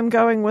that's why I'm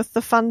going with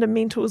The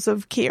Fundamentals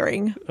of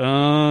Caring.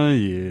 Oh,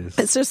 yes.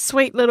 It's a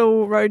sweet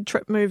little road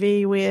trip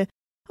movie where,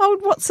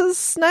 what's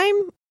his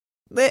name?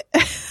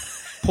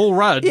 Paul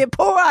Rudd. Yeah,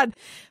 Paul Rudd.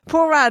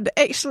 Paul Rudd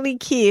actually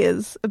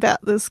cares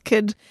about this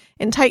kid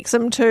and takes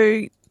him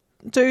to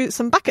do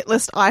some bucket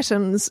list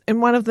items,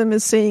 and one of them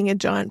is seeing a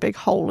giant big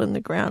hole in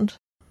the ground.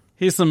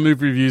 Here's some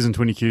movie reviews and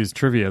 20Q's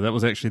trivia. That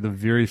was actually the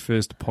very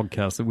first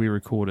podcast that we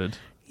recorded.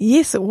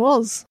 Yes, it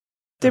was.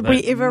 Did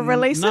we ever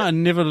release it? No,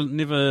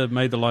 never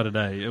made the light of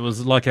day. It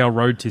was like our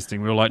road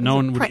testing. We were like, no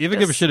one would ever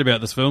give a shit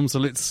about this film, so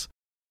let's...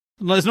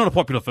 No, it's not a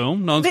popular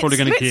film. No one's probably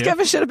going to care. Let's give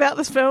a shit about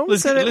this film.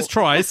 Let's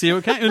try, see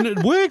what can. And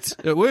it worked.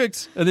 It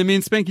worked. And then me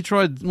and Spanky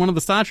tried one of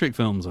the Star Trek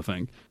films, I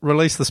think.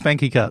 Release the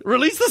Spanky cut.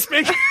 Release the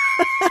Spanky...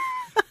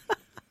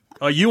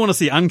 Oh, you want to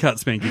see uncut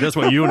Spanky. That's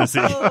what you want to see.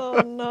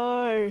 Oh,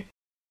 no.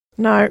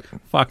 No.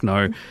 Fuck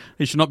no.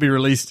 He should not be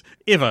released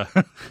ever.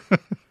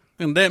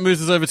 And that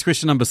moves us over to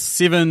question number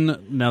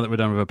 7, now that we're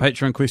done with our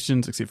Patreon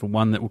questions, except for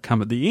one that will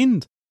come at the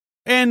end.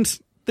 And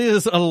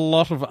there's a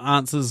lot of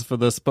answers for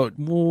this, but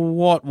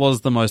what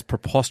was the most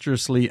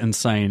preposterously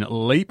insane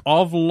leap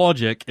of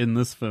logic in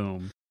this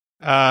film?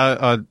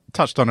 I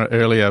touched on it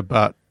earlier,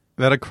 but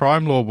that a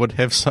crime lord would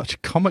have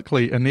such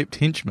comically inept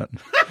henchmen.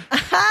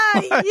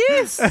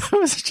 Yes.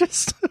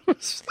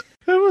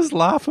 It was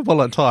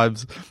laughable at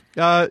times.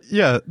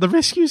 The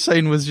rescue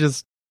scene was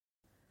just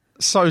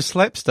so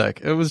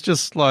slapstick. It was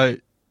just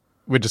like,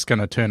 we're just going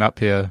to turn up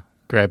here,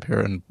 grab her,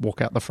 and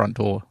walk out the front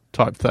door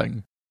type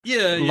thing.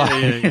 Yeah.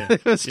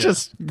 It was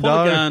just pull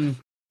a gun.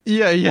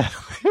 Yeah.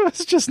 There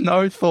was just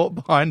no thought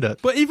behind it.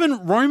 But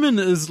even Roman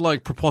is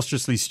like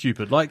preposterously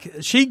stupid. Like,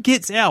 she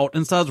gets out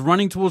and starts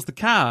running towards the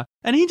car,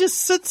 and he just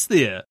sits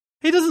there.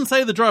 He doesn't say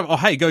to the driver, "Oh,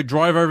 hey, go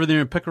drive over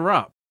there and pick her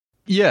up."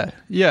 Yeah.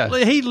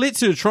 Like, he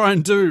lets her try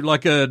and do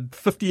like a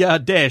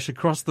 50-yard dash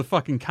across the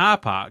fucking car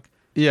park.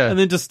 Yeah. And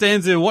then just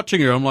stands there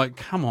watching her. I'm like,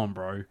 come on,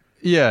 bro.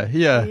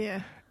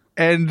 Yeah.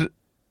 And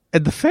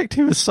the fact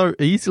he was so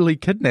easily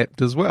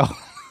kidnapped as well.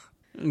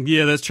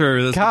 Yeah, that's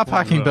true. That's Car the point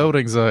parking as well.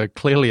 buildings are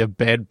clearly a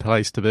bad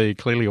place to be,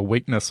 clearly a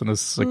weakness in a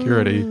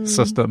security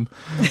system.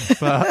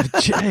 But,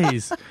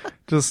 jeez,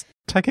 just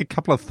take a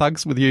couple of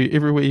thugs with you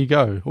everywhere you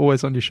go,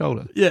 always on your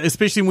shoulder. Yeah,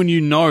 especially when you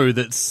know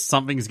that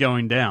something's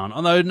going down.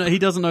 Although he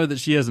doesn't know that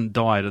she hasn't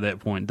died at that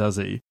point, does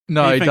he?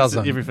 No, he thinks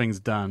doesn't. that everything's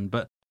done.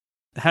 But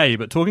hey,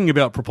 talking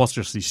about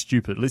preposterously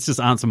stupid, let's just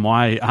answer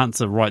my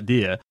answer right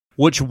there,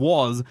 which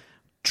was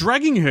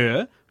dragging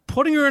her,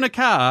 putting her in a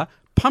car,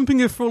 pumping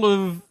her full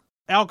of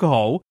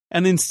alcohol,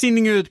 and then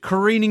sending her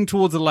careening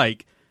towards a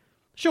lake.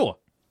 Sure,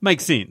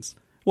 makes sense.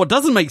 What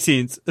doesn't make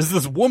sense is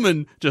this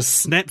woman just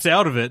snaps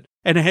out of it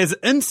and has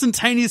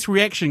instantaneous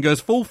reaction,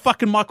 goes full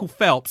fucking Michael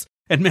Phelps,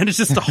 and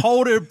manages to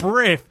hold her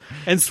breath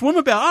and swim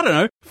about, I don't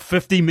know,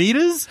 50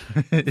 meters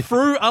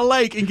through a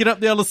lake and get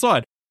up the other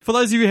side. For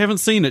those of you who haven't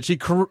seen it, she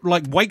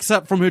wakes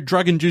up from her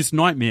drug-induced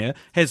nightmare,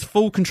 has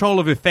full control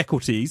of her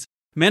faculties,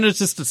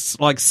 manages to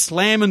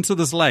slam into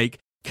this lake,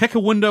 kick a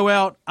window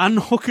out,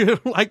 unhook her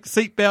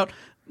seatbelt,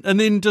 and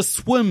then just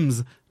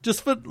swims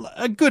just for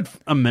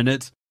a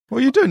minute.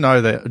 Well, you do know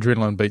that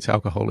adrenaline beats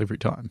alcohol every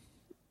time.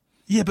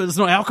 Yeah, but it's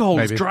not alcohol,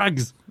 Maybe. it's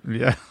drugs.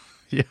 Yeah.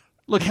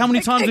 Look, how many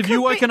times have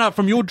you woken up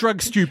from your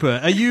drug stupor?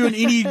 Are you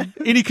in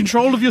any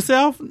control of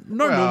yourself?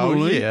 No,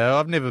 normally. Yeah,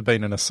 I've never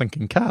been in a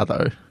sinking car,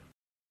 though.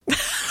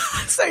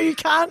 So you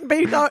can't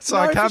be I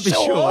can't be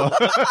sure.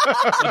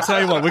 I'll tell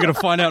you what, we're going to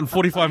find out in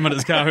 45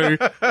 minutes, Kahu,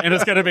 and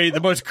it's going to be the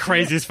most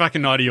craziest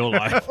fucking night of your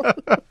life.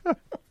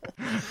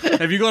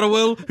 Have you got a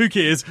will? Who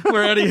cares?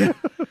 We're out of here.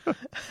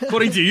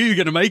 According to you, you're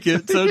going to make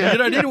it, so you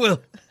don't need a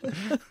will.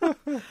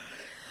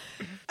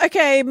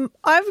 Okay,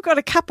 I've got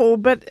a couple,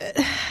 but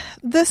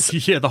this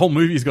Yeah, the whole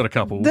movie's got a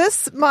couple.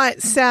 this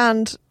might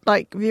sound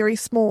like very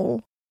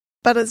small,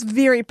 but it's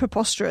very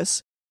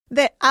preposterous.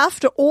 That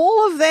after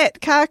all of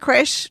that car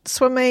crash,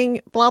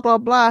 swimming, blah, blah,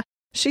 blah,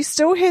 she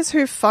still has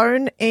her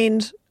phone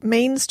and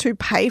means to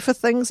pay for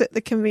things at the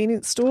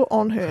convenience store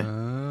on her.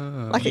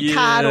 Like a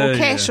card or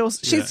cash. yeah, Or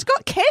she's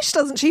got cash,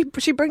 doesn't she?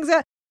 She brings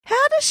out.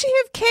 How does she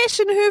have cash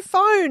in her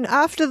phone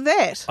after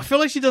that? I feel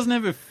like she doesn't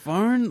have her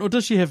phone, or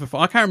does she have a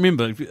phone? I can't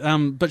remember.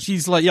 But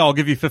she's like, yeah, I'll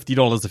give you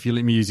 $50 if you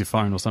let me use your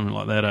phone or something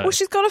like that. Well,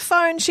 she's got a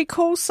phone. She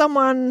calls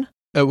someone.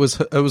 It was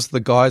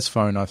the guy's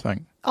phone, I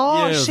think. Oh,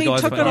 Yeah, it was she the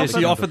guy's took phone. it Yeah, off.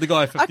 she offered the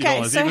guy $50,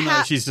 Okay, so even though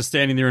how- she's just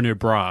standing there in her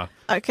bra.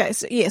 Okay,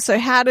 so yeah, so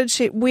how did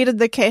she? Where did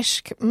the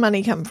cash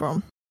money come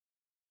from?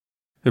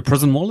 Her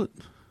prison wallet?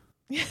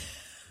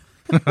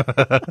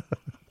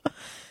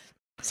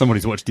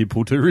 Somebody's watched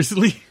Deadpool 2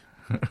 recently.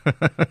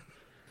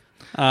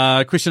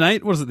 Question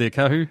 8, what is it there,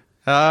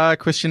 Kahu?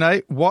 Question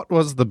 8. What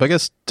was the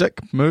biggest dick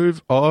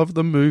move of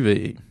the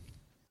movie?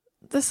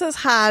 This is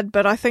hard,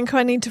 but I think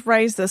I need to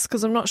raise this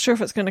because I'm not sure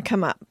if it's going to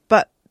come up.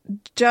 But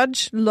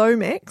Judge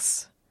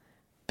Lomax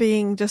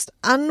being just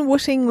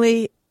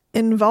unwittingly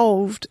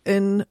involved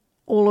in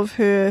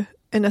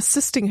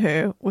assisting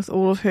her with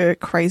all of her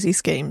crazy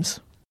schemes.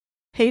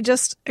 He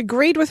just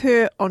agreed with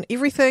her on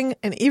everything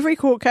in every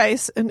court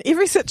case, in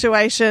every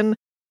situation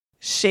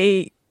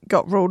she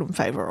got ruled in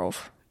favour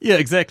of. Yeah,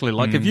 exactly.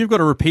 Like, if you've got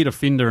a repeat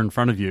offender in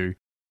front of you,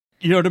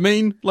 you know what I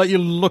mean? Like, you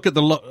look at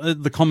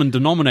the common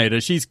denominator,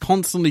 she's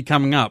constantly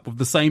coming up with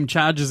the same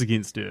charges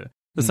against her,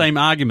 the same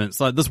arguments.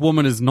 Like, this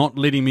woman is not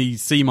letting me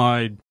see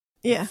my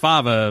Yeah.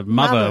 father,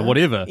 mother,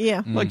 whatever.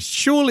 Yeah. Like,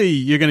 surely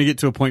you're going to get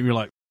to a point where you're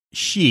like,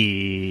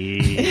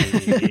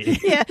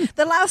 shit. Yeah,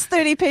 the last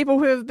 30 people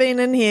who have been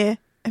in here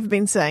have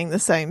been saying the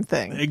same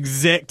thing.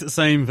 Exact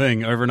same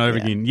thing over and over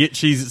again. Yet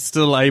she's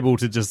still able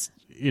to just,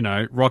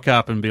 rock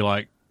up and be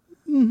like,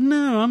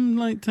 no, I'm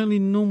like totally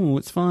normal.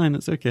 It's fine.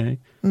 It's okay.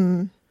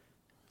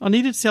 I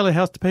needed to sell a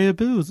house to pay her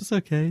bills. It's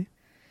okay.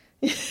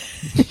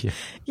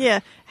 Yeah,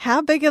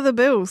 how big are the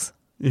bills?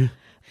 Yeah.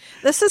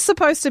 This is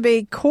supposed to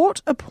be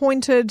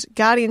court-appointed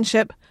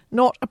guardianship,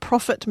 not a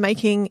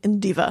profit-making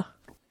endeavour.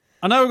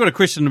 I know we've got a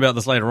question about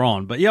this later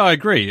on, but yeah, I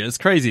agree. It's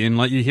crazy. And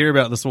like you hear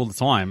about this all the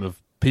time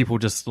of people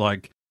just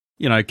like,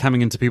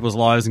 coming into people's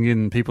lives and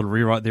getting people to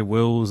rewrite their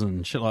wills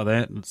and shit like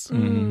that. It's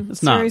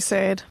It's nuts. very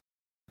sad.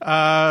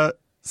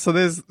 So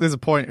there's a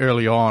point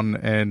early on,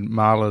 and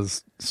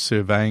Marla's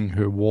surveying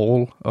her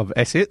wall of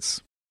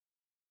assets,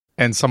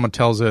 and someone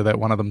tells her that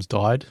one of them's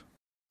died,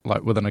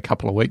 like within a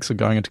couple of weeks of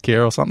going into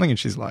care or something, and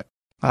she's like,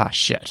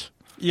 shit.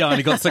 Yeah, and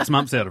he got 6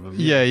 months out of him.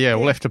 Yeah,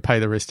 we'll have to pay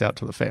the rest out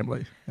to the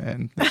family,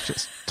 and it's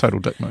just total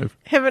dick move.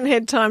 Haven't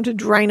had time to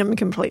drain him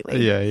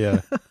completely.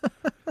 Yeah.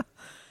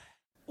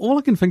 All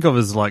I can think of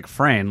is like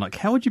Fran. Like,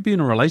 how would you be in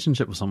a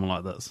relationship with someone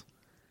like this?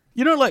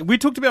 Like we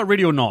talked about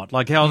Ready or Not,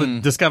 like how they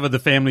discovered the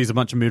family's a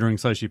bunch of murdering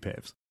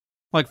sociopaths.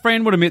 Like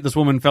Fran would have met this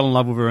woman, fell in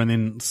love with her, and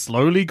then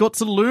slowly got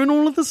to learn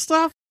all of this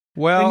stuff.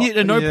 Well, and yet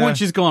at no point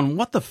she's gone,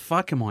 what the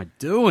fuck am I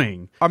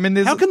doing? I mean,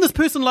 how can this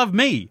person love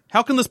me?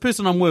 How can this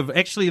person I'm with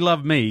actually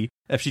love me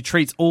if she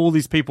treats all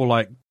these people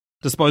like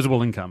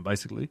disposable income,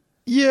 basically?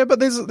 Yeah, but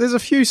there's a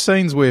few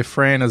scenes where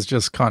Fran is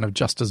just kind of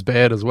just as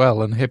bad as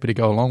well and happy to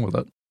go along with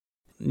it.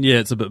 Yeah,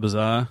 it's a bit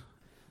bizarre.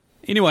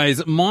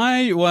 Anyways,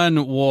 my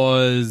one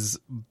was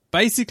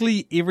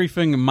basically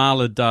everything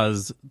Marla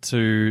does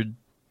to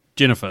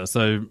Jennifer.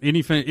 So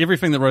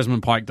everything that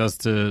Rosamund Pike does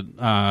to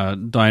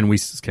Diane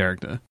Weist's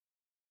character.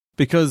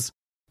 Because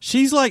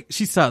she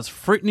starts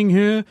threatening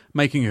her,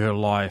 making her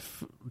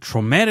life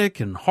traumatic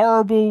and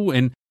horrible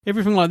and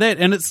everything like that.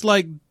 And it's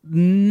like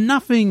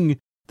nothing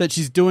that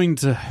she's doing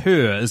to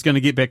her is going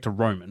to get back to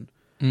Roman.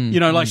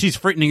 Like she's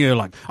threatening her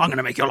like, I'm going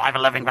to make your life a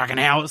living fucking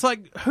hell. It's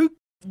like,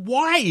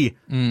 why?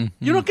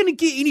 You're not going to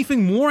get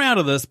anything more out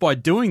of this by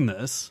doing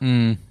this.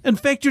 In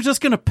fact, you're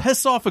just going to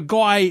piss off a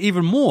guy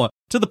even more,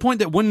 to the point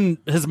that when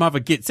his mother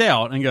gets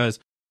out and goes,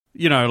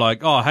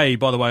 like, oh, hey,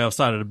 by the way, I've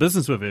started a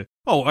business with her.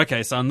 Oh,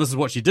 okay, son, this is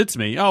what she did to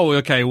me. Oh,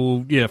 okay,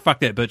 well, yeah,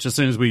 fuck that bitch. As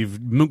soon as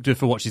we've milked her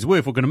for what she's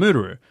worth, we're going to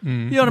murder her.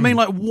 You know what I mean?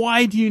 Like,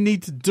 why do you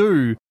need to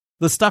do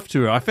the stuff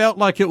to her? I felt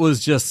like it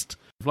was just,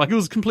 like, it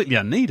was completely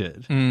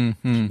unneeded.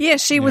 Yeah,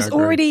 she was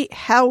already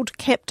held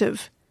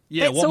captive.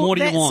 Yeah, what more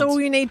do you want? That's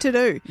all you need to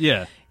do.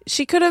 Yeah.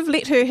 She could have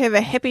let her have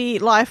a happy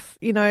life,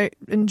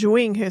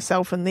 enjoying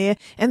herself in there,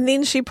 and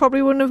then she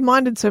probably wouldn't have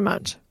minded so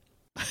much.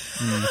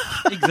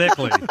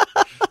 Exactly.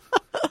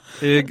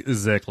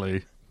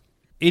 Exactly.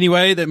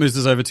 Anyway, that moves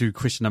us over to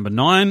question number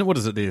 9. What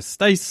is it there,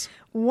 Stace?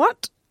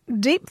 What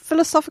deep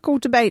philosophical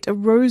debate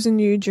arose in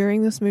you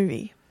during this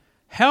movie?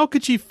 How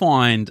could she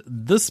find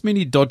this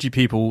many dodgy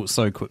people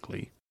so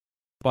quickly?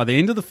 By the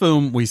end of the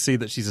film, we see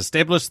that she's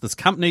established this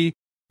company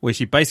where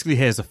she basically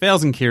has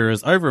 1,000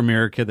 carers over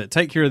America that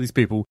take care of these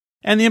people,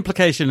 and the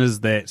implication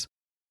is that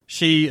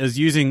she is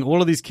using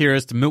all of these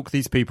carers to milk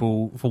these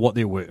people for what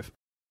they're worth.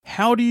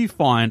 How do you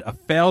find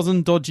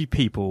 1,000 dodgy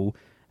people,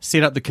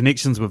 set up the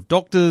connections with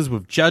doctors,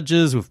 with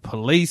judges, with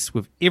police,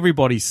 with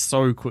everybody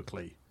so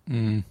quickly?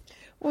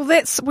 Well,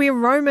 that's where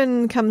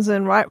Roman comes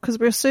in, right? Because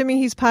we're assuming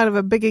he's part of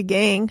a bigger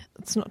gang.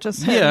 It's not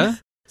just him. Yeah.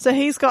 So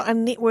he's got a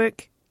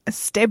network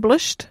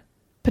established,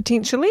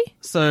 potentially.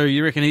 So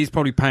you reckon he's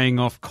probably paying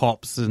off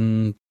cops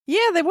and...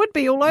 Yeah, they would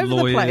be all over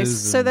the place.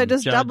 So they're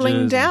just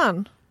doubling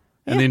down.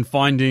 And then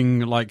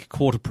finding, like,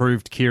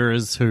 court-approved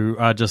carers who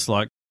are just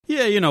like,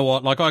 yeah, you know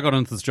what, like, I got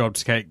into this job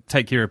to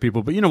take care of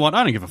people, but you know what,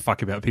 I don't give a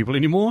fuck about people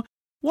anymore.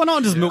 Why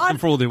not just milk them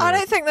for all they're worth? I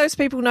don't think those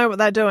people know what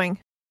they're doing.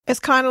 It's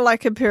kind of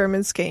like a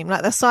pyramid scheme.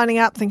 Like, they're signing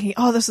up thinking,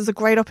 oh, this is a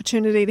great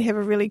opportunity to have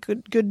a really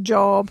good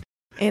job.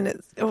 And,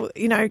 it's,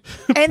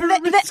 and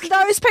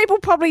those people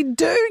probably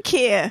do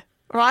care,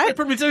 right? They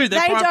probably do.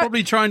 They're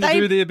probably trying to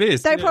do their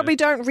best. They probably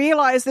don't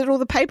realise that all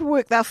the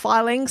paperwork they're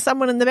filing,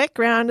 someone in the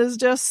background is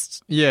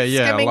just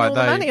skimming all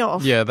the money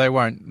off. Yeah, they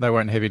won't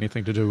have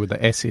anything to do with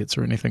the assets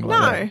or anything like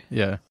that.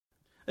 Yeah.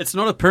 It's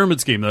not a pyramid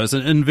scheme, though. It's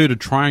an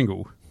inverted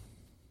triangle.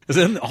 Is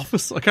it in the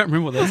Office? I can't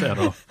remember what that's out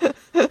of.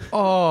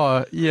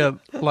 Oh, yeah,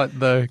 like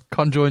the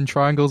conjoined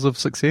triangles of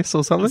success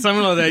or something?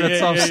 Something like that,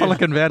 That's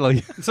Silicon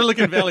Valley.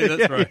 Silicon Valley,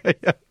 that's right.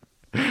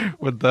 Yeah.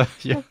 With the,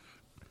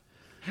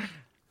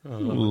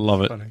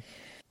 Love it. Funny.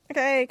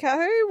 Okay,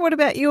 Kahu, what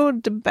about your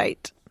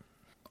debate?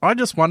 I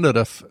just wondered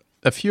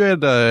if you had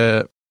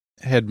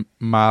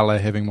Marla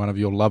having one of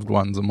your loved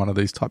ones in one of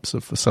these types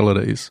of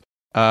facilities,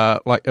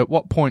 like at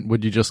what point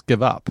would you just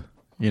give up,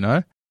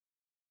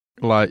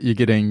 Like you're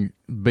getting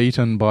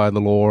beaten by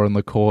the law and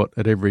the court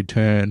at every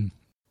turn.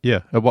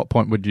 Yeah, at what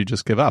point would you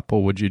just give up,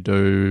 or would you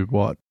do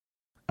what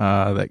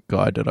that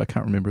guy did? I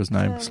can't remember his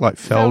name. It's like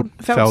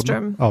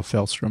Feldstrom. Oh,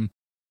 Feldstrom.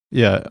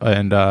 Yeah,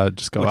 and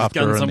just go after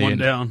her. Gun someone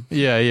down.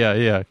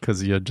 Yeah,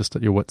 because you're just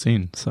at your wit's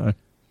end. So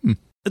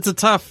it's a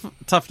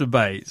tough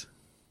debate.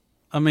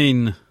 I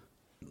mean,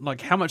 like,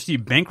 how much do you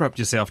bankrupt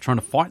yourself trying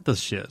to fight this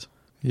shit?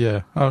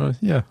 Yeah, I'm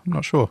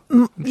not sure.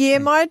 Yeah,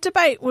 my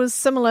debate was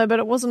similar, but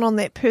it wasn't on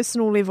that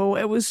personal level.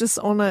 It was just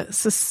on a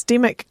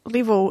systemic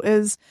level.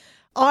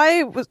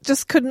 I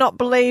just could not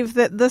believe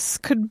that this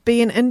could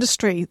be an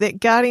industry,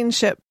 that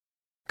guardianship,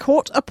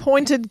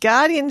 court-appointed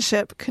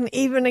guardianship, can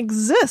even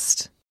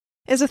exist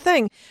as a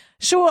thing.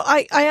 Sure,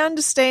 I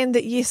understand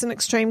that, yes, in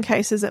extreme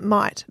cases it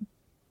might,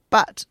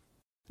 but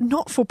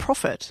not for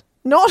profit.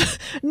 Not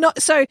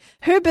so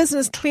her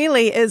business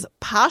clearly is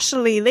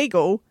partially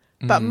legal,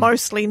 but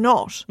mostly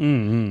not.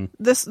 Mm-hmm.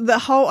 The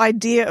whole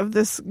idea of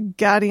this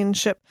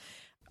guardianship,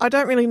 I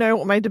don't really know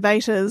what my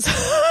debate is,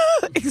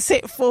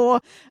 except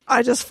for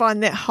I just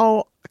find that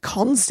whole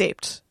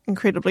concept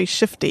incredibly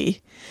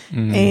shifty,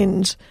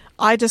 and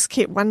I just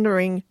kept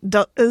wondering,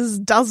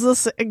 does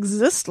this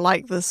exist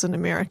like this in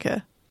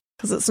America?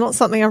 Because it's not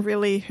something I've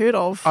really heard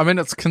of. I mean,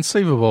 it's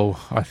conceivable,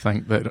 I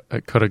think, that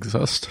it could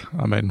exist.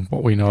 I mean,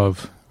 what we know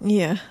of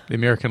Yeah, the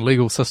American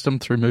legal system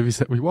through movies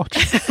that we watch.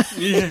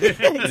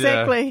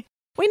 exactly. Yeah.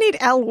 We need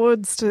Al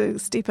Woods to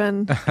step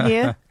in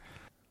here.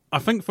 I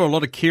think for a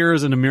lot of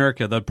carers in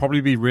America, they'd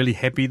probably be really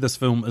happy this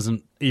film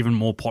isn't even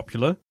more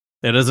popular.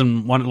 That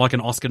isn't one like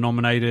an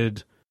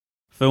Oscar-nominated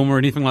film or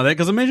anything like that.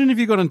 Because imagine if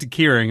you got into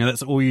caring and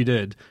that's all you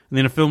did, and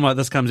then a film like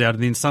this comes out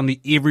and then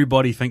suddenly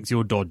everybody thinks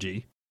you're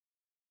dodgy.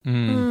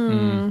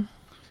 Yeah.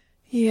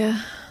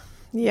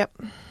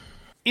 Yep.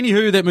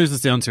 Anywho, that moves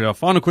us down to our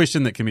final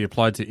question that can be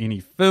applied to any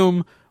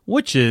film,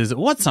 which is,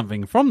 what's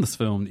something from this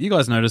film that you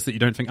guys noticed that you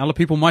don't think other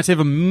people might have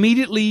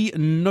immediately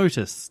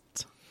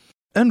noticed?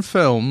 In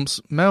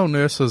films, male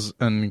nurses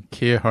in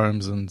care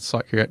homes and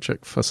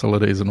psychiatric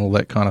facilities and all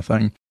that kind of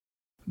thing,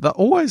 they're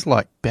always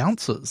like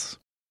bouncers.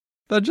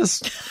 They're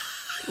just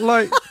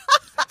like...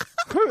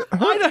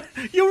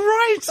 You're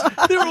right.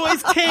 They're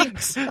always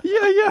tanks.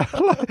 Yeah.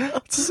 Like,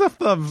 it's as if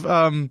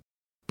they've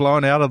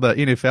blown out of the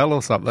NFL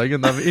or something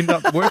and they've ended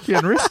up working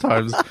in rest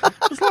homes.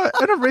 It's like,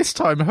 in a rest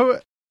home,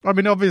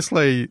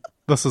 obviously,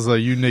 this is a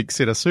unique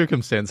set of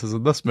circumstances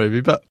in this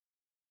movie, but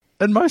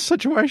in most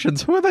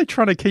situations, who are they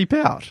trying to keep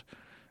out?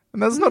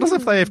 And it's not as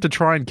if they have to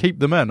try and keep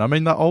them in. I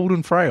mean, they're old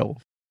and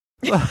frail.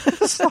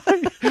 It's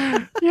like,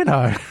 you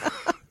know.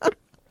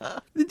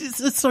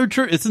 It's so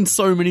true. It's in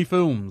so many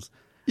films.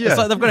 Yeah. It's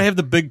like they've got to have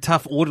the big,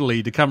 tough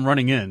orderly to come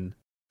running in.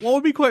 What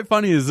would be quite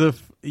funny is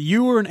if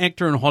you were an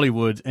actor in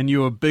Hollywood and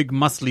you were a big,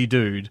 muscly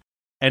dude,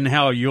 and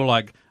how you're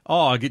like,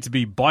 oh, I get to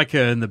be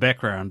biker in the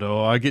background,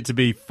 or I get to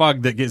be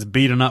fug that gets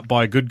beaten up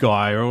by a good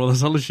guy, or all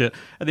this other shit.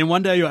 And then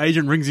one day your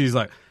agent rings you, he's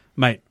like,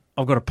 mate,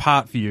 I've got a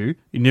part for you.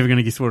 You're never going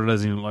to guess what it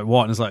is. And you're like,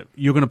 what? And it's like,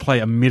 you're going to play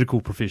a medical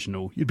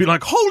professional. You'd be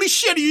like, holy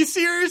shit, are you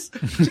serious?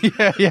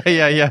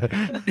 Yeah.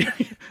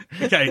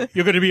 Okay,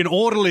 you're going to be an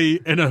orderly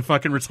in a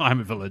fucking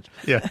retirement village.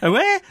 Yeah.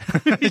 Where?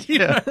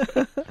 Yeah.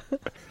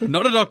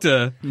 Not a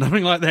doctor,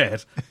 nothing like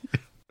that.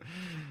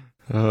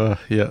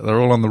 Yeah, they're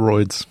all on the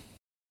roids.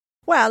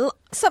 Well,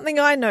 something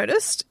I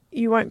noticed,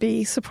 you won't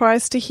be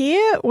surprised to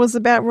hear, was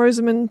about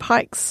Rosamund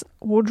Pike's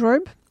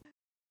wardrobe.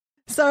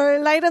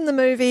 So late in the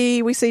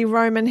movie, we see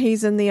Roman,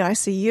 he's in the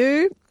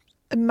ICU.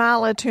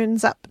 Marla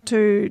turns up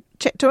to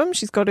chat to him.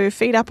 She's got her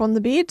feet up on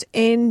the bed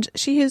and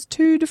she has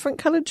 2 different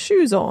coloured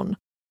shoes on.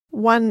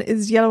 One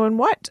is yellow and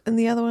white and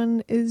the other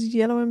one is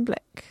yellow and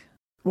black.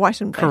 White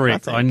and black,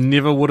 Correct. I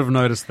never would have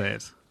noticed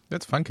that.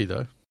 That's funky,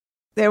 though.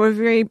 They were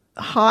very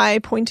high,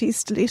 pointy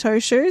stiletto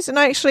shoes. And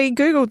I actually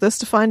Googled this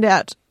to find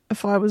out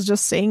if I was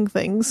just seeing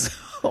things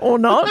or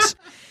not.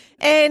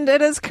 And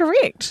it is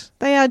correct.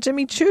 They are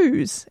Jimmy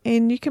Choo's,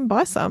 and you can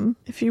buy some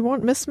if you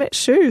want mismatched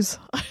shoes.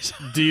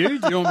 Do you?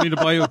 Do you want me to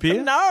buy you a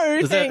pair? No,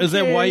 Is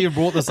that why you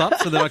brought this up,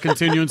 so that I can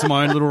turn you into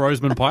my own little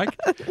Rosamund Pike?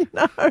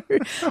 No, I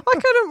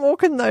couldn't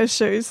walk in those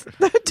shoes.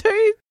 They're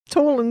too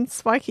tall and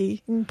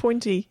spiky and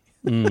pointy.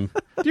 Do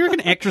you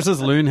reckon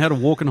actresses learn how to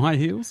walk in high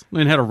heels?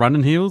 Learn how to run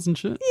in heels and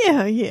shit?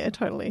 Yeah,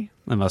 totally.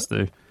 They must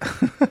do.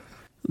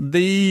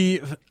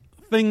 The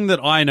thing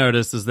that I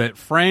noticed is that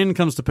Fran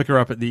comes to pick her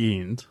up at the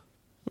end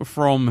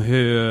from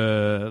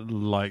her,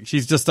 like,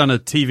 she's just done a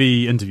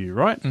TV interview,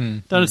 right?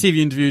 Done a TV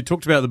interview,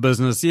 talked about the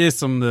business.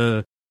 Yes, I'm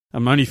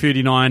only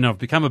 39, I've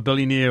become a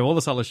billionaire, all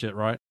this other shit,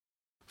 right?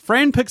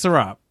 Fran picks her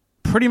up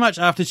pretty much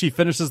after she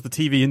finishes the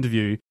TV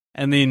interview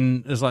and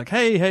then is like,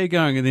 hey, how you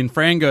going? And then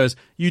Fran goes,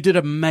 you did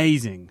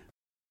amazing.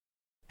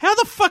 How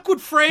the fuck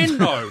would Fran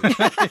know?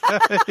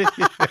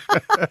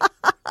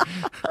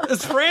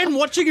 Is Fran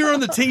watching her on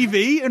the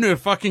TV in her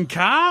fucking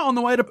car on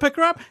the way to pick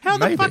her up? How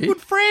the fuck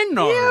would Fran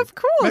know? Yeah, of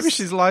course. Maybe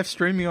she's live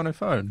streaming on her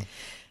phone.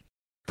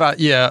 But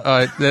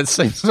yeah, that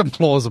seems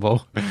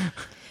implausible.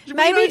 We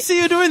don't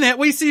see her doing that.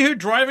 We see her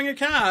driving a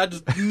car.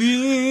 Just,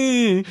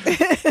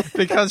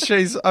 because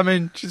she's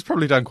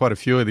probably done quite a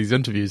few of these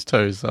interviews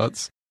too, so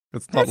it's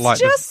not like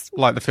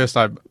the first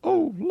time,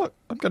 oh, look,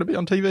 I'm going to be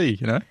on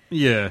TV, you know?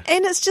 Yeah.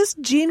 And it's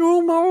just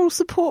general moral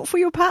support for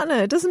your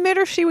partner. It doesn't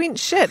matter if she went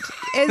shit.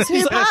 As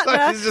her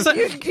partner,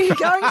 you're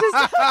going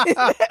to say,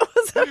 that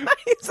was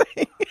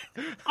amazing.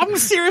 I'm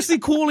seriously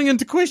calling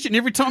into question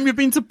every time you've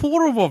been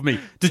supportive of me.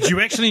 Did you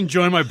actually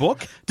enjoy my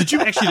book? Did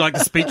you actually like the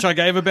speech I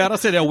gave about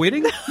us at our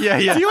wedding? Yeah.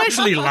 Do you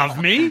actually love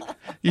me?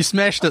 You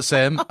smashed it,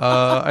 Sam.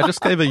 I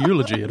just gave a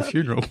eulogy at a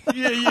funeral.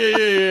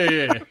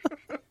 Yeah.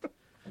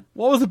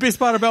 What was the best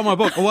part about my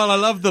book? Well, I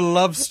love the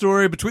love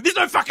story between... There's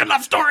no fucking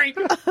love story!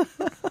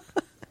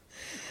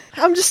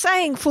 I'm just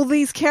saying, for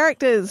these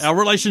characters... Our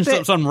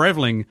relationship's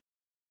unraveling.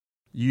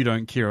 You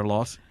don't care a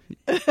lot.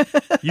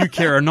 You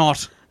care a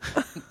not.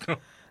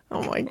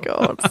 Oh my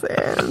God,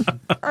 Sam.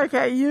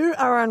 Okay, you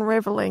are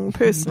unraveling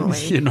personally.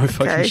 Yeah, no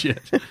fucking okay?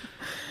 shit.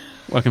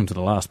 Welcome to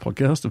the last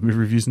podcast of Movie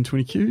Reviews in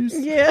 20 Qs.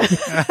 Yeah.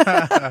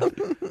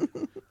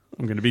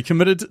 I'm going to be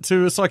committed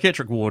to a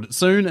psychiatric ward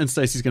soon, and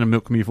Stacey's going to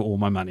milk me for all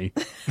my money.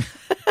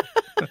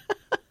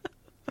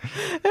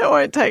 It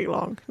won't take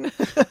long.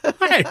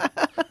 Hey!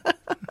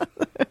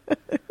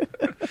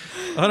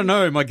 I don't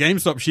know, my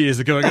GameStop shares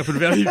are going up in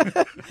value,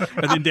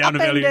 and then down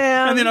in value,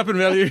 and then up in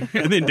value,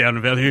 and then down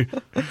in value.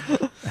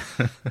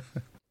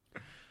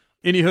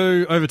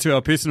 Anywho, over to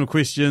our personal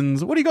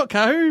questions. What do you got,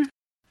 Kahu?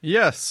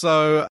 Yeah,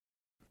 so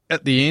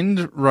at the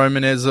end,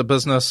 Roman has a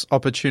business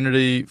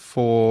opportunity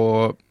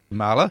for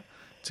Marla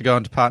to go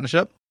into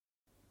partnership.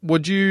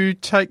 Would you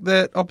take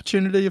that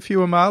opportunity if you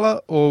were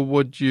Marla, or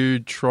would you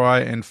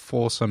try and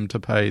force him to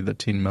pay the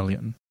 $10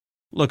 million?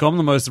 Look, I'm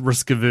the most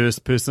risk-averse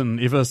person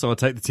ever, so I'll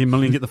take the $10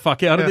 million, get the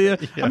fuck out of there.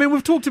 Yeah. I mean,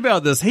 we've talked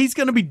about this. He's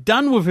going to be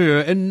done with her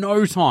in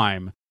no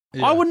time.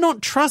 Yeah. I would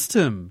not trust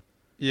him.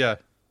 Yeah.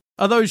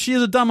 Although she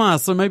is a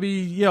dumbass, so maybe,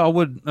 yeah, I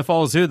would, if I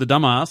was her, the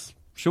dumbass,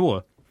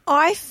 sure.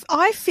 I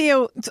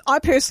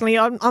personally,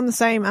 I'm the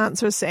same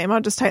answer as Sam.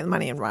 I'd just take the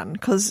money and run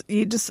because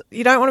you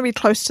don't want to be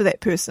close to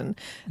that person.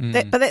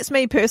 But that's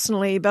me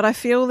personally. But I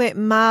feel that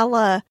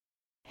Marla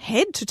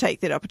had to take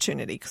that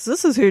opportunity because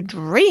this is her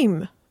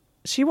dream.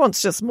 She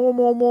wants just more.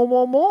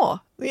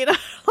 You know,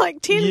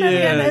 like 10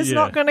 million is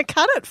not going to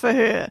cut it for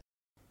her.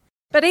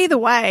 But either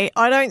way,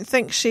 I don't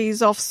think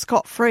she's off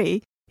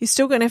scot-free. You're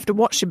still going to have to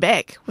watch your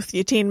back with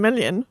your 10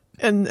 million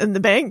in the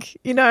bank,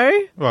 you know?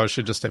 Well,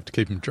 she'd just have to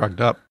keep him drugged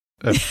up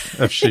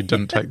if she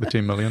didn't take the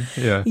 $10 million.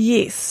 Yeah.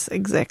 Yes,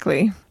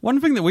 exactly.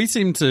 One thing that we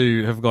seem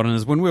to have gotten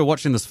is when we were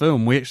watching this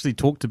film, we actually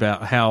talked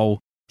about how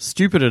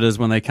stupid it is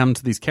when they come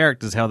to these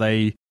characters, how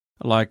they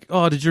are like,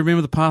 oh, did you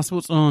remember the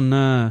passports? Oh,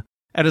 no.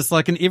 And it's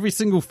like in every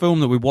single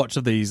film that we watch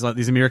of these, like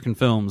these American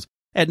films,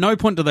 at no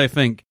point do they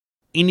think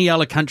any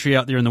other country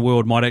out there in the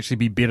world might actually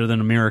be better than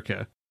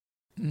America.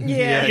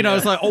 Yeah. You know,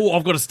 it's like, oh,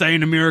 I've got to stay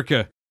in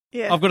America.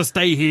 Yeah. I've got to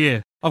stay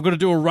here. I've got to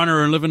do a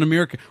runner and live in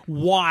America.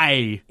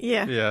 Why?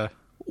 Yeah. Yeah.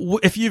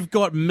 If you've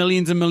got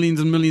millions and millions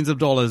and millions of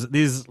dollars,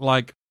 there's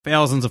like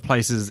thousands of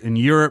places in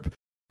Europe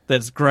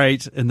that's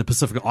great, in the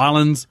Pacific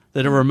Islands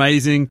that are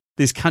amazing.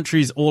 There's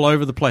countries all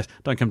over the place.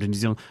 Don't come to New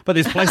Zealand. But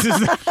there's places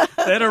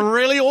that are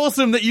really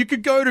awesome that you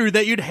could go to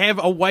that you'd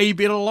have a way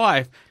better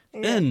life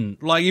in.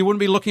 Like, you wouldn't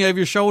be looking over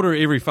your shoulder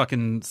every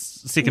fucking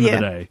second of the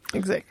day.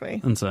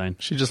 Exactly. Insane.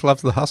 She just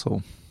loves the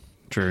hustle.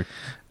 True.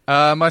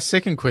 My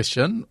second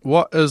question,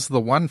 what is the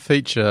one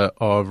feature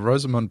of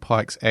Rosamund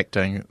Pike's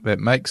acting that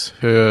makes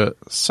her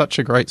such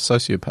a great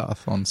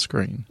sociopath on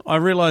screen? I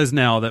realise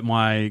now that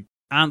my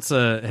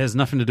answer has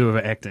nothing to do with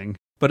her acting,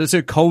 but it's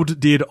her cold,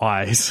 dead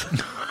eyes.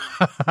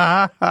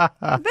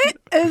 That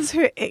is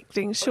her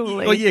acting,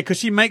 surely. Well, yeah, because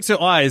she makes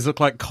her eyes look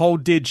like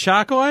cold, dead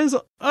shark eyes.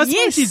 I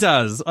suppose she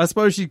does. I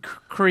suppose she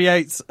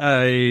creates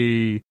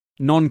a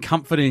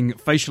non-comforting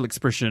facial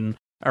expression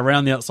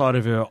around the outside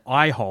of her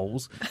eye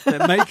holes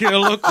that make her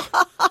look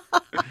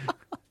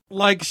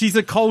like she's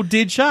a cold,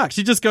 dead shark.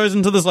 She just goes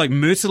into this, like,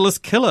 merciless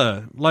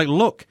killer. Like,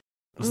 look,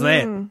 what's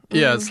that?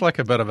 Yeah, it's like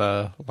a bit of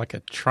a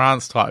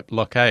trance type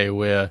look,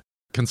 where you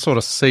can sort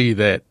of see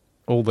that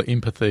all the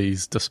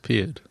empathy's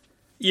disappeared.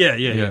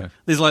 Yeah.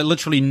 There's, like,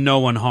 literally no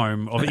one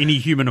home of any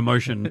human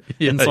emotion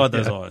inside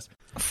those eyes.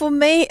 For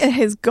me, it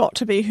has got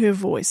to be her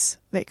voice,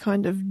 that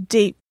kind of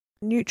deep,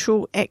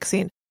 neutral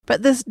accent.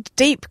 But this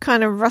deep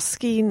kind of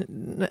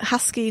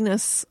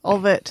huskiness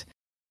of it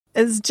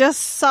is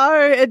just so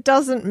it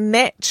doesn't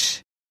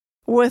match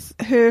with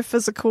her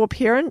physical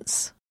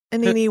appearance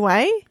in any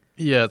way.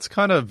 Yeah, it's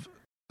kind of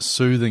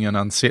soothing and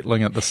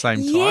unsettling at the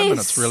same time, and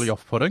it's really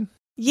off-putting.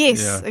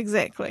 Yes,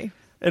 exactly.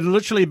 It'd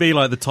literally be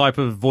like the type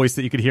of voice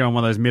that you could hear on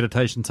one of those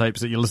meditation tapes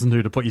that you listen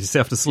to put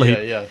yourself to sleep.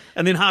 Yeah.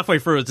 And then halfway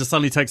through it just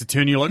suddenly takes a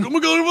turn. You're like, oh my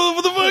God,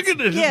 what the fuck?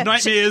 It's just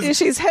nightmares.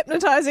 She's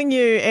hypnotizing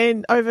you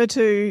and over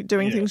to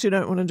doing things you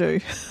don't want to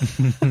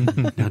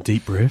do. Now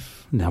deep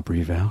breath. Now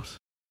breathe out.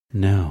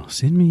 Now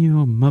send me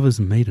your mother's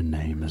maiden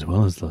name as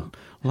well as the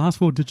last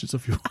 4 digits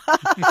of your...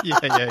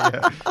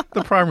 Yeah.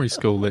 The primary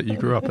school that you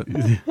grew up at.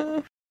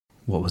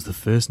 What was the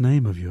first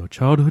name of your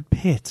childhood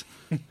pet?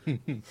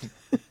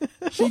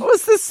 What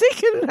was the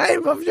second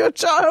name of your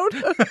child?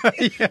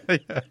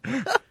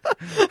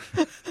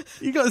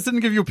 You guys didn't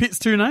give your pets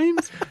 2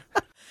 names?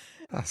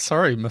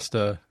 Sorry,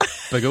 Mr.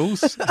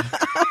 Biggles.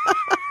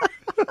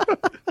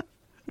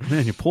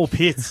 Man, your poor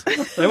pets.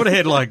 They would have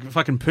had like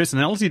fucking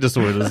personality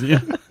disorders. Yeah.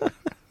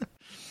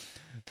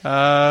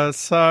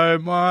 So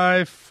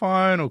my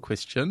final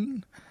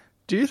question,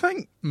 do you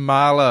think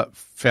Marla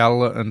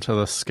fell into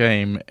the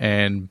scheme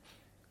and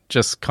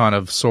just kind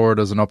of saw it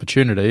as an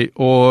opportunity,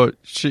 or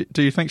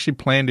do you think she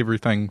planned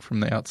everything from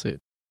the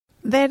outset?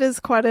 That is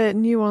quite a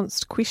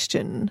nuanced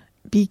question,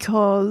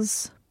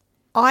 because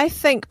I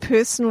think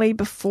personally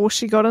before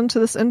she got into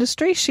this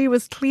industry, she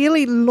was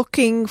clearly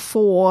looking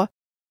for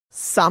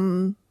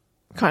some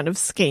kind of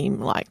scheme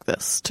like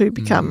this to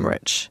become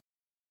rich.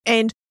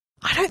 And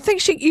I don't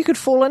think you could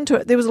fall into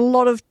it. There was a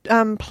lot of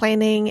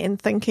planning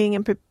and thinking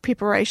and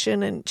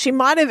preparation, and she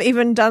might have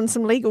even done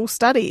some legal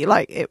study.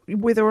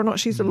 Whether or not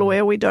she's a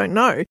lawyer, we don't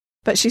know.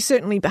 But she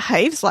certainly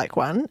behaves like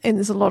one, and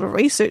there's a lot of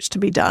research to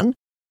be done.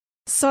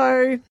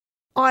 So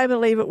I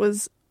believe it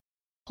was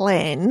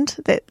planned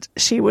that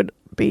she would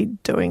be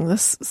doing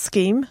this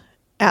scheme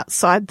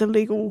outside the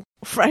legal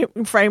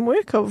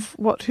framework of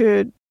what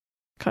her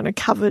kind of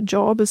cover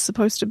job is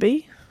supposed to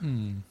be.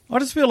 I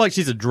just feel like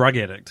she's a drug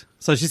addict.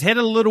 So she's had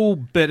a little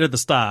bit at the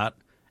start,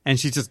 and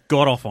she's just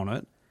got off on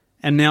it,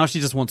 and now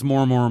she just wants more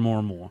and more and more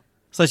and more.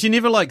 So she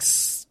never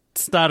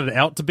started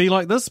out to be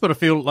like this, but I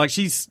feel like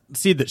she's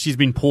said that she's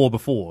been poor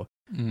before.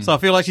 So I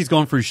feel like she's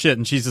gone through shit,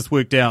 and she's just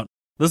worked out,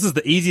 this is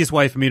the easiest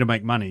way for me to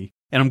make money,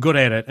 and I'm good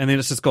at it, and then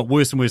it's just got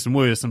worse and worse and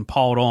worse and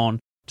piled on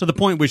to the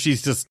point where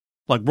she's just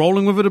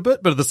rolling with it a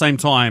bit, but at the same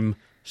time,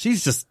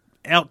 she's just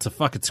out to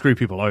fucking screw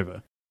people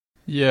over.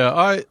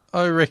 Yeah,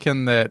 I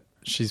reckon that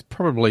she's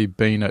probably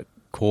been at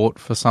court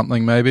for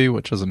something maybe,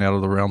 which isn't out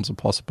of the realms of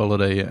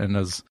possibility, and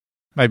has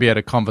maybe had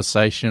a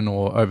conversation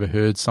or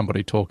overheard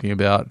somebody talking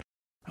about,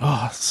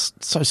 it's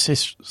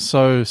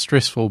so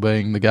stressful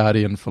being the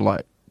guardian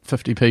for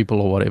 50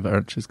 people or whatever,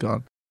 and she's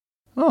gone,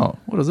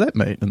 what does that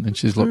mean? And then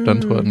she's looked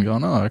into it and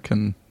gone, I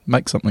can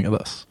make something of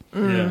this.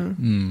 Yeah.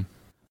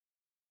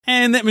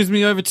 And that moves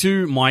me over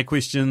to my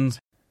questions.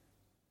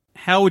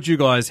 How would you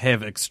guys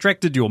have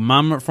extracted your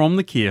mum from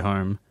the care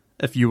home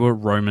if you were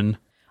Roman?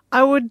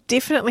 I would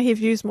definitely have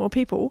used more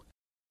people,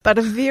 but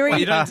a very...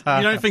 You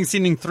don't think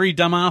sending 3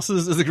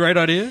 dumbasses is a great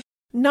idea?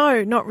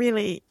 No, not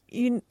really.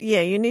 You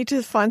need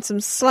to find some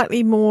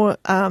slightly more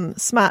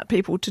smart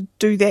people to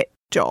do that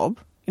job.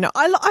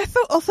 I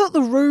thought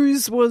the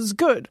ruse was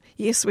good.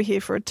 Yes, we're here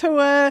for a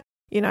tour,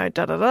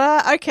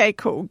 da-da-da. Okay,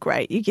 cool,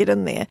 great, you get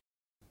in there.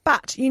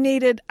 But you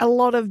needed a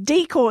lot of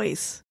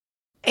decoys.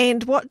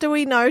 And what do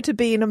we know to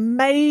be an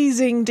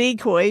amazing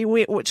decoy,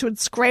 which would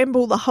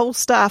scramble the whole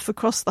staff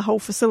across the whole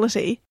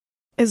facility,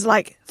 is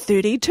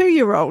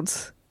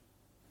 32-year-olds.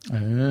 What?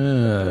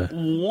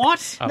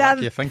 I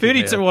like your thinking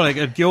 32,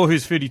 there. a girl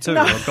who's 32 or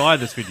a guy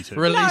that's 32?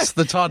 Release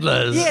the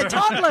toddlers. Yeah,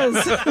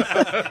 toddlers.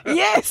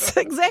 Yes,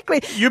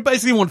 exactly. You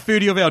basically want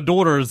 30 of our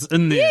daughters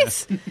in there.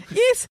 Yes,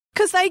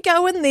 because they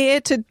go in there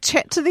to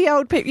chat to the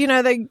old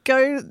people. They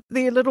go,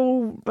 their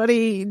little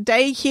buddy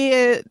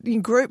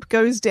daycare group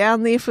goes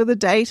down there for the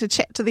day to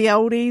chat to the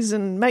oldies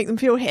and make them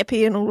feel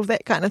happy and all of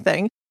that kind of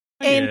thing.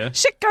 And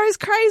shit goes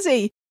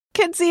crazy.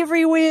 Kids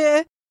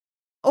everywhere.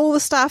 All the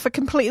staff are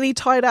completely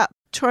tied up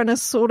trying to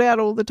sort out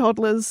all the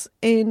toddlers,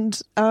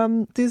 and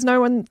there's no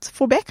one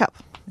for backup.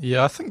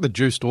 Yeah, I think the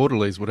juiced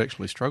orderlies would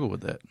actually struggle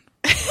with that.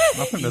 I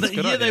think that's a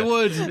good idea. They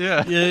would.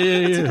 Yeah.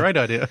 It's a great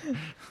idea.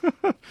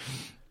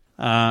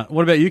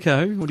 What about you,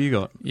 Kahu? What do you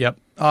got? Yep.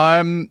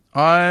 I'm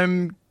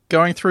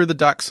going through the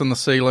ducts in the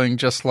ceiling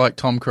just like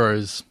Tom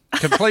Cruise,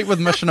 complete with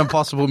Mission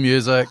Impossible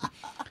music,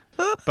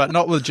 but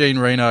not with Jean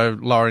Reno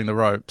lowering the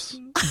ropes.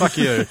 Fuck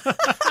you.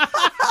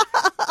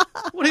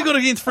 What have you got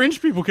against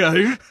French people,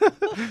 Kahu?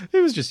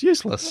 He was just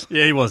useless.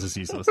 Yeah, he was just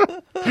useless.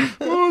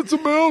 It's a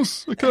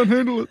mouse. I can't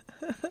handle it.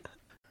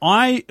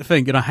 I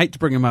think, and I hate to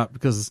bring him up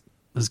because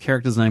his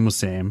character's name was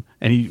Sam,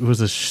 and he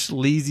was a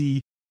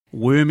sleazy,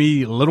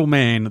 wormy little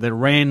man that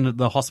ran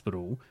the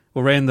hospital,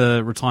 or ran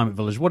the retirement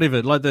village,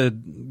 whatever, the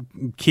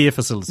care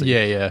facility.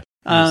 Yeah.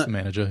 He's the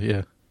manager,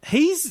 yeah.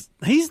 He's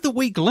the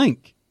weak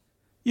link.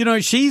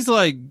 She's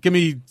give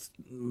me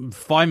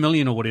 $5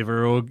 million or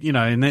whatever, or,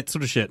 and that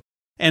sort of shit.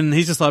 And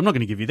he's just I'm not going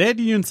to give you that.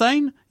 Are you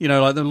insane?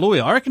 The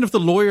lawyer. I reckon if the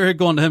lawyer had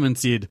gone to him and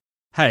said,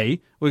 hey,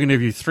 we're going to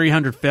give you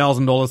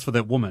 $300,000 for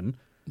that woman,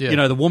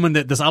 the woman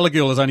that this other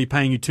girl is only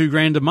paying you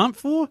 $2,000 a month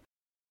for,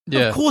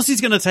 of course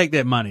he's going to take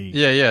that money.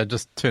 Yeah,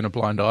 just turn a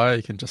blind eye.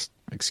 You can just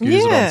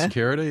excuse it on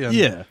security,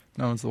 and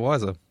no one's the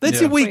wiser.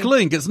 That's your weak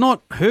link. It's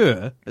not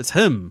her, it's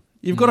him.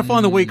 You've got to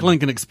find the weak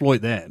link and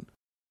exploit that.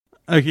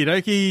 Okie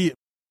dokie.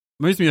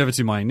 Moves me over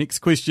to my next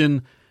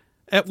question.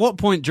 At what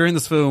point during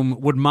this film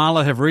would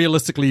Marla have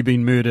realistically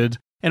been murdered,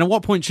 and at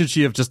what point should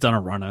she have just done a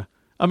runner?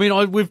 I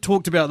mean, we've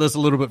talked about this a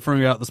little bit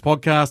throughout this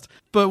podcast,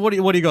 but what do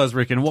you guys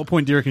reckon? At what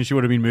point do you reckon she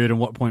would have been murdered, and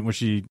what point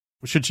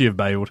should she have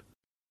bailed?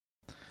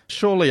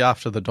 Surely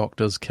after the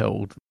doctor's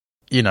killed,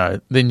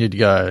 then you'd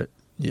go,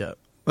 yeah,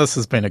 this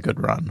has been a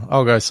good run.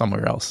 I'll go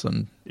somewhere else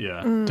and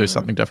do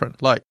something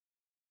different.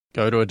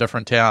 Go to a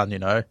different town, you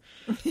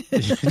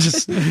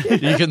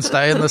can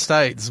stay in the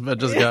States, but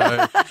just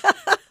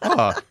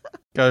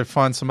go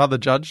find some other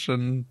judge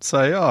and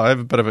say, I have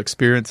a bit of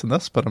experience in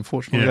this, but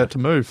unfortunately I had to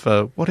move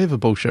for whatever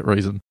bullshit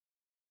reason.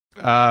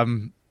 I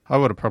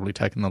would have probably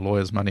taken the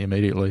lawyer's money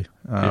immediately.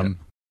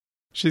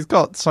 She's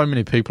got so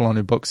many people on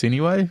her books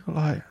anyway.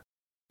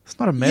 It's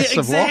not a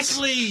massive loss.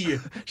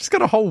 She's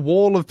got a whole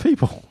wall of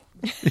people.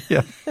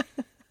 Yeah.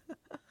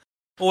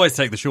 Always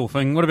take the sure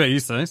thing. What about you,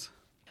 Stace?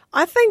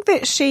 I think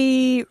that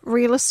she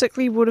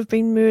realistically would have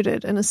been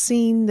murdered in a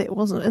scene that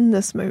wasn't in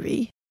this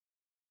movie.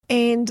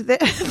 And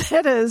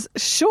that is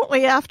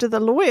shortly after the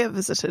lawyer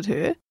visited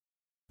her.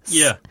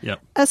 Yeah.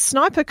 A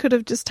sniper could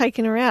have just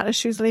taken her out as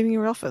she was leaving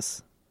her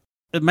office.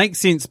 it makes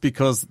sense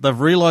because they've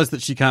realised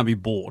that she can't be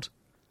bought.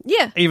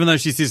 Yeah. Even though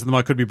she says to them,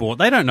 I could be bought.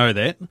 They don't know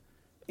that.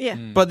 Yeah.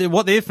 But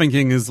what they're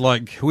thinking is,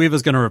 like,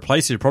 whoever's going to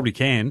replace her probably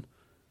can.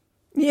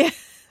 Yeah.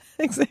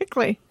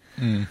 Exactly.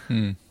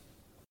 Mm-hmm.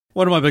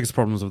 One of my biggest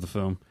problems with the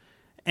film.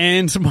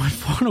 And my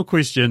final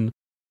question,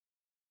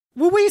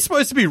 were we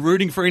supposed to be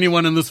rooting for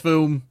anyone in this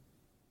film?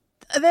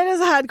 That is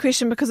a hard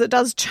question because it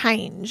does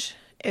change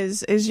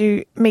as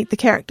you meet the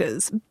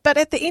characters. But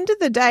at the end of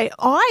the day,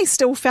 I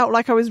still felt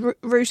like I was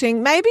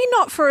rooting, maybe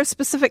not for a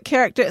specific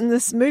character in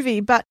this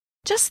movie, but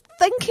just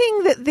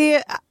thinking that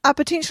there are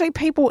potentially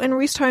people in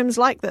rest homes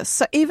like this.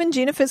 So even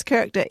Jennifer's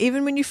character,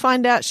 even when you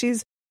find out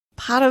she's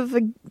part of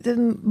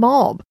the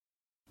mob,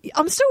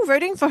 I'm still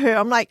rooting for her.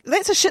 I'm like,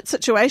 that's a shit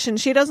situation.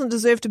 She doesn't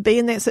deserve to be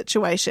in that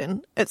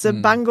situation. It's a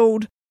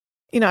bungled,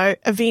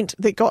 event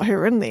that got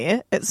her in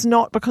there. It's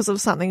not because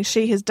of something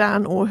she has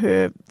done or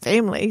her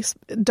family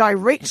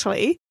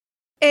directly.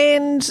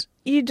 And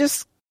you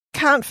just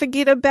can't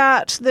forget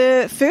about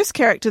the first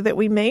character that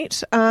we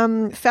meet,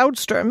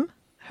 Feldstrom,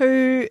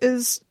 who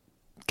is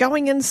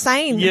going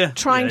insane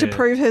trying to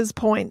prove his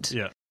point.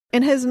 Yeah.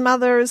 And his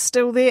mother is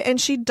still there and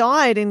she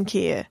died in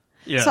care.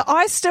 Yeah. So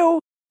I still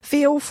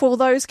feel for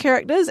those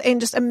characters and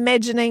just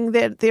imagining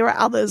that there are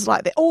others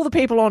like that. All the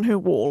people on her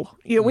wall.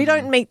 We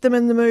don't meet them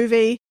in the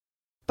movie,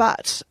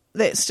 but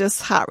that's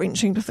just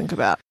heart-wrenching to think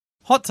about.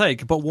 Hot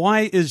take, but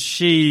why is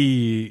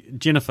she,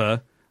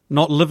 Jennifer,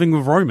 not living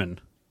with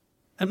Roman?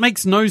 It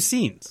makes no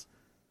sense.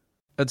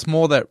 It's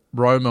more that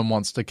Roman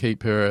wants to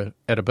keep her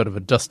at a bit of a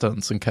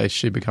distance in case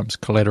she becomes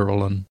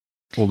collateral and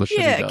all the shit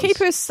he does. Keep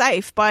her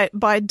safe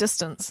by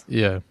distance.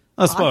 Yeah.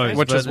 I suppose.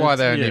 Which is why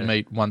they only yeah.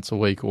 meet once a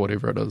week or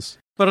whatever it is.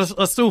 But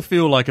I still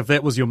feel like if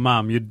that was your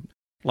mum, you'd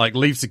like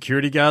leave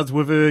security guards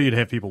with her, you'd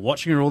have people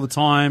watching her all the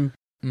time.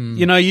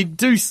 You'd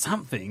do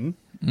something.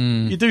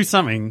 You do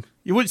something.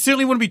 You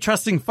certainly wouldn't be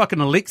trusting fucking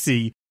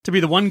Alexei to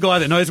be the one guy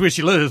that knows where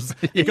she lives.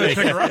 You go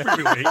pick her up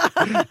every week.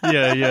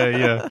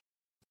 Yeah.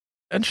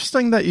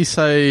 Interesting that you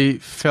say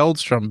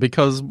Feldstrom,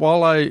 because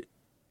while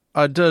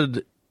I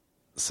did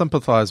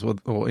sympathise with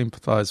or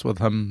empathise with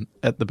him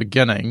at the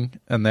beginning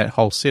in that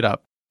whole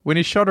setup, when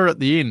he shot her at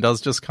the end, I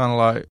was just kind of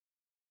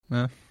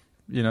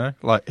like,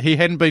 like he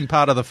hadn't been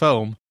part of the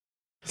film.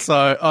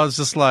 So I was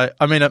just like,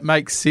 I mean, it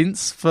makes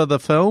sense for the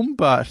film,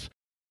 but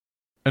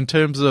in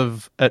terms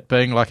of it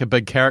being like a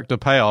big character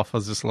payoff, I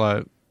was just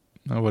like,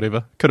 oh,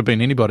 whatever. Could have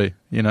been anybody,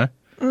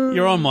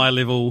 You're on my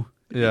level.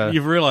 Yeah.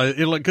 You've realised,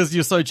 because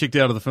you're so checked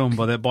out of the film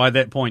by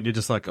that point, you're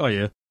just like, oh,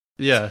 yeah.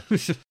 Yeah.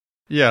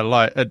 Yeah,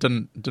 like it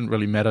didn't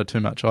really matter too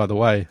much either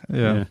way.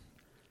 Yeah.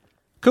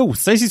 Cool.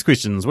 Stacey's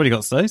questions. What do you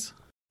got, Stace?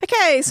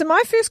 Okay, so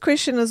my first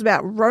question is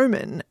about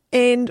Roman.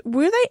 And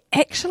were they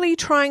actually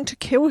trying to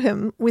kill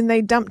him when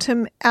they dumped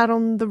him out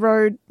on the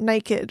road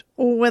naked?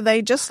 Or were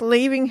they just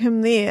leaving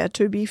him there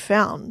to be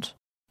found?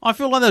 I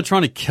feel like they're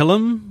trying to kill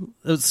him.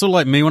 It's sort of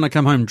like me when I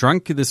come home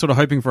drunk. They're sort of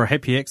hoping for a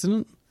happy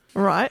accident.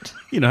 Right.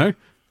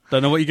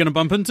 Don't know what you're going to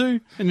bump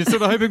into, and you're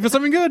sort of hoping for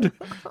something good.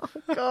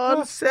 Oh,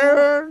 God,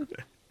 Sarah.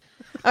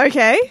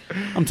 Okay.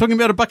 I'm talking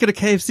about a bucket of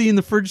KFC in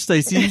the fridge,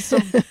 Stacey.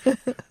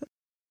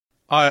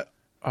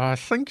 I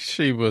think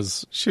she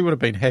would have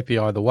been happy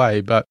either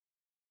way, but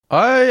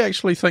I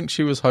actually think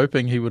she was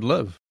hoping he would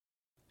live.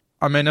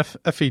 I mean,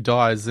 if he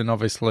dies, then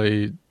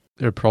obviously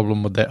her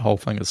problem with that whole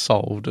thing is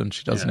solved and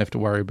she doesn't have to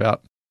worry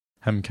about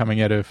him coming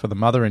at her for the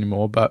mother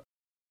anymore. But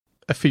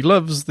if he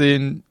lives,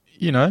 then,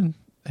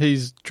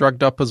 he's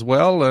drugged up as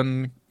well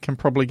and can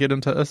probably get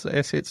into his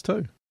assets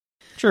too.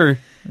 True.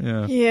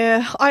 Yeah.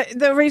 Yeah.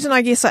 The reason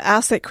I guess I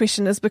asked that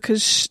question is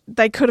because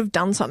they could have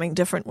done something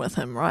different with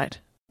him, right?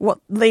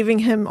 Leaving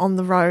him on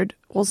the road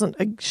wasn't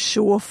a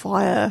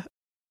surefire,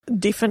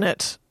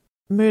 definite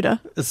murder.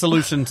 A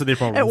solution to their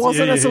problems. It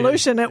wasn't a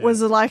solution. It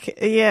was like,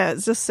 it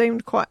just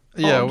seemed quite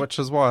odd. Which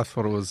is why I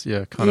thought it was,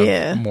 kind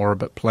of more a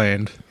bit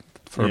planned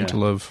for him to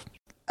live.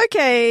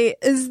 Okay,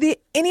 is there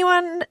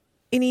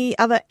any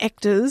other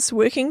actors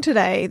working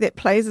today that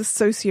plays a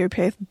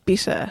sociopath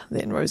better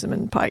than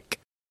Rosamund Pike?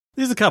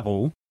 There's a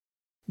couple.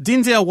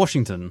 Denzel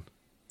Washington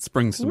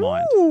springs to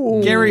mind.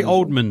 Ooh. Gary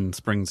Oldman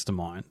springs to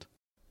mind.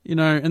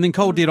 And then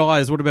Cold Dead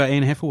Eyes, what about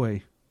Anne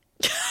Hathaway?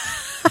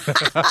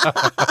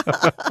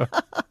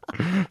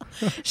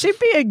 She'd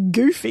be a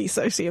goofy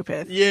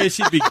sociopath. Yeah,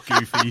 she'd be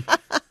goofy.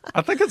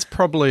 I think it's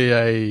probably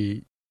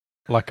a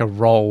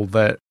role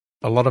that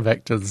a lot of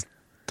actors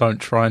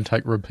don't try and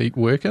take repeat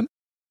work in.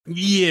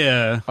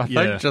 Yeah. I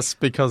think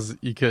just because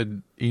you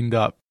could end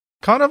up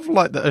kind of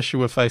like the issue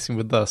we're facing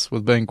with this,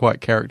 with being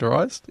quite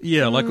characterized.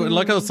 Yeah, like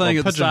I was saying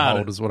at the start.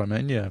 Pigeonholed is what I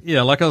mean, yeah.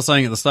 Yeah, like I was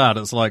saying at the start,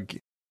 it's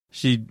like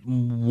she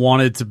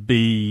wanted to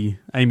be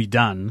Amy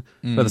Dunn,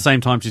 but at the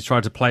same time she's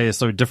tried to play her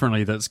so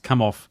differently that it's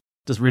come off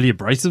just really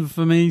abrasive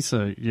for me,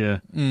 so yeah.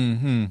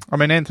 Mm-hmm. I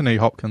mean, Anthony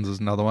Hopkins is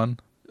another one.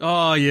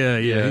 Oh, yeah,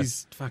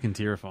 he's fucking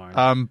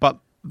terrifying. But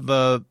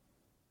the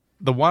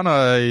one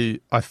I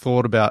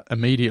thought about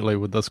immediately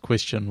with this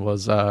question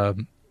was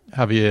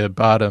Javier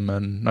Bardem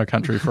in No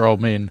Country for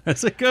Old Men.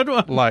 That's a good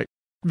one. Like,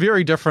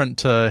 very different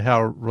to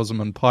how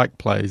Rosamund Pike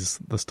plays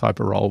this type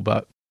of role,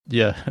 but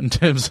Yeah, in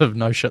terms of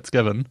no shits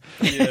given.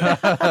 Yeah.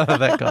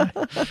 That guy.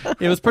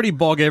 It was pretty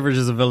bog average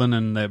as a villain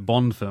in that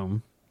Bond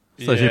film.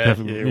 So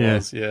It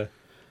was, yeah.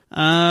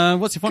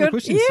 What's your final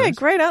question? Yeah, Sis?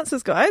 great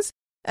answers, guys.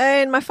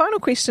 And my final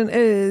question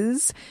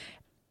is,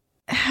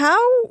 how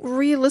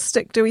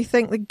realistic do we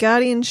think the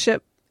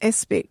guardianship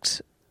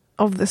aspect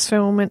of this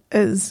film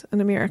is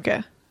in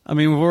America? I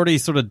mean, we've already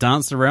sort of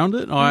danced around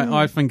it.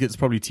 I think it's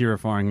probably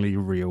terrifyingly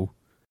real.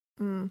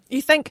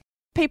 You think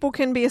people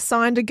can be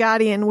assigned a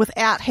guardian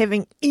without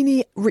having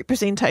any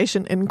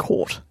representation in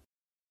court?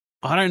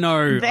 I don't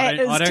know. That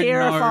is I don't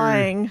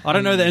terrifying. know. I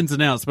don't know the ins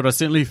and outs, but I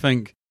certainly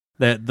think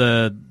that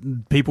the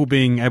people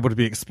being able to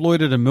be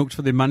exploited and milked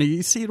for their money,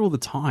 you see it all the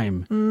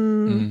time.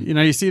 You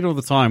know, you see it all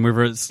the time,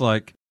 whether it's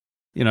like,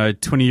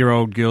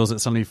 20-year-old girls that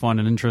suddenly find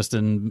an interest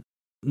in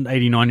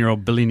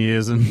 89-year-old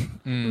billionaires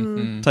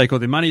and take all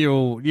their money,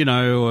 or,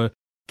 or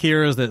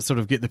carers that sort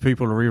of get the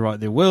people to rewrite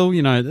their will.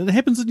 It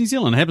happens in New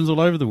Zealand. It happens all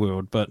over the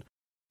world. But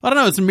I don't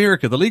know. It's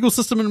America. The legal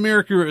system in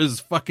America is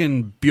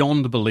fucking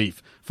beyond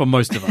belief for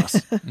most of us.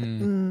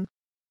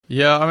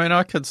 Yeah, I mean,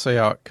 I could see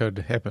how it could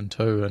happen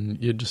too, and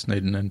you just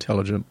need an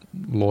intelligent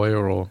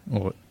lawyer or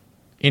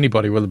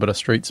anybody with a bit of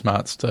street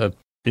smarts to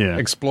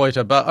exploit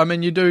it. But, I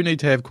mean, you do need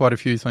to have quite a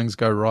few things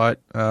go right.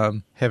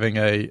 Having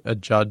a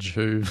judge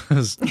who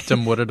is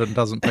dim-witted and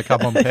doesn't pick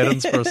up on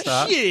patterns for a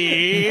start.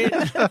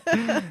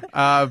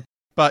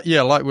 But,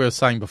 yeah, like we were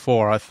saying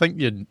before, I think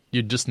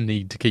you just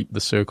need to keep the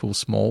circle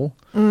small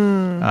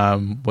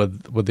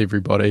with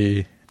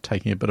everybody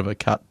taking a bit of a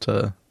cut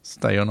to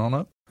stay in on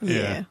it.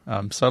 Yeah.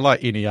 So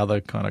like any other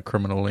kind of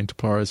criminal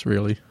enterprise,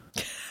 really.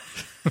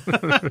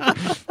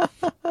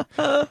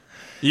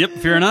 Yep,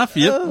 fair enough.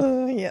 Yep.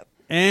 Yep.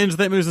 And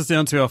that moves us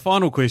down to our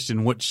final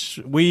question, which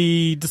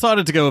we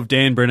decided to go with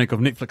Dan Brennick of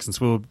Netflix and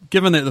Swirl,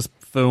 given that this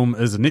film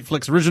is a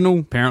Netflix original.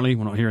 Apparently,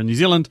 we're not here in New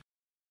Zealand.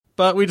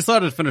 But we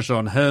decided to finish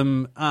on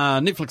him.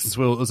 Netflix and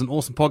Swirl is an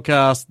awesome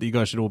podcast that you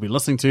guys should all be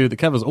listening to that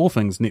covers all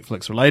things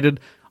Netflix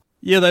related.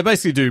 Yeah, they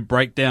basically do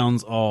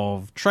breakdowns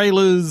of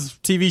trailers,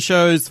 TV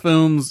shows,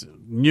 films,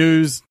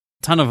 news,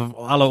 ton of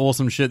other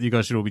awesome shit that you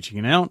guys should all be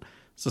checking out.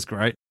 It's just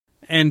great.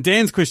 And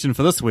Dan's question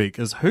for this week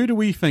is, who do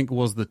we think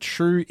was the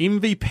true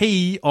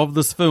MVP of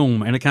this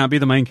film? And it can't be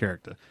the main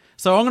character.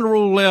 So I'm going to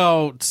rule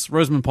out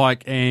Rosamund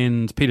Pike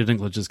and Peter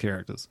Dinklage's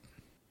characters.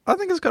 I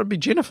think it's got to be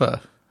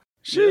Jennifer.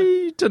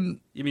 She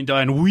didn't... You mean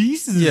Diane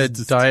Wiest? Yeah,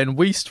 Diane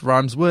Wiest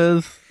rhymes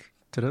with...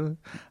 Ta-da.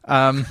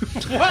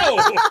 Whoa!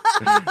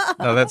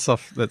 No, that's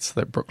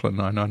that Brooklyn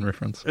Nine-Nine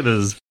reference. It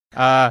is.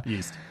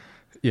 Yeast.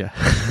 Yeah.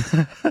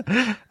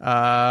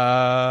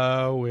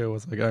 Where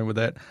was I going with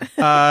that?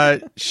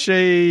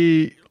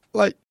 She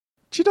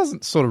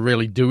doesn't sort of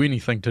really do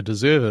anything to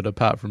deserve it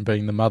apart from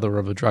being the mother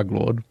of a drug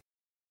lord,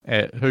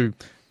 who,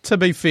 to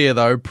be fair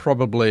though,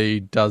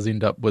 probably does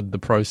end up with the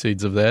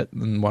proceeds of that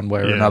in one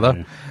way or another.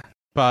 Yeah.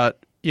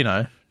 But,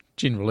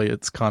 generally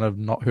it's kind of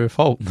not her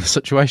fault in the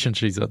situation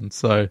she's in.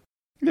 So,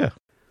 yeah.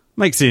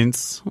 Makes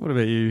sense. What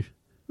about you?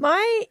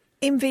 My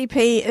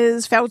MVP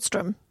is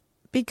Feldstrom,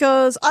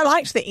 because I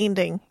liked the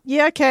ending.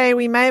 Yeah, okay,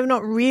 we may have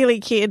not really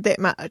cared that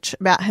much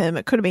about him.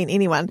 It could have been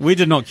anyone. We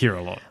did not care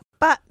a lot.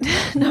 But,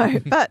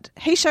 but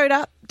he showed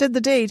up, did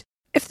the deed.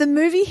 If the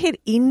movie had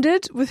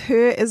ended with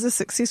her as a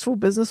successful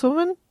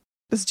businesswoman,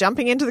 just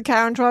jumping into the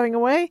car and driving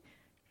away,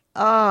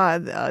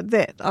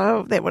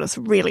 that would have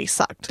really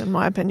sucked, in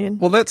my opinion.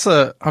 Well, is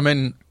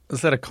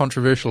that a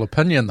controversial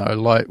opinion, though?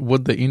 Like,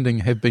 would the ending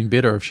have been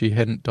better if she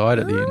hadn't died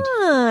at the end?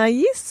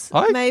 Yes.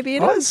 Maybe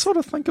it is. I sort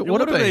of think it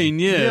would have been.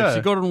 Yeah. If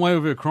she got away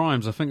with her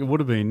crimes, I think it would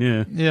have been,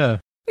 yeah. Yeah.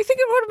 We think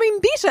it would have been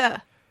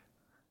better.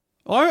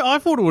 I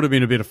thought it would have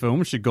been a better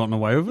film if she'd gotten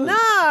away with it.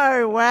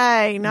 No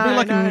way. No.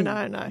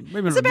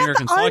 Maybe It's about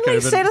American the Psycho,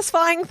 only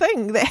satisfying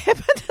thing that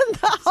happened in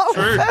the whole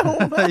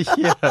film.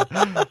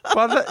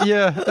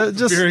 It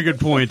just... Very good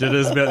point. It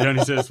is about the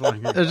only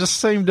satisfying thing. It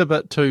just seemed a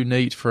bit too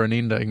neat for an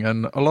ending,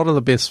 and a lot of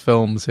the best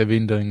films have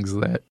endings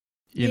that,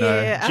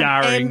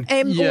 jarring.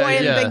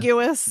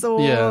 Ambiguous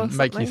or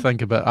make you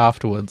think a bit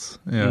afterwards.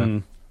 Yeah.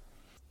 Mm.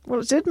 Well,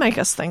 it did make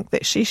us think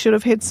that she should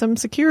have had some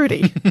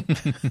security.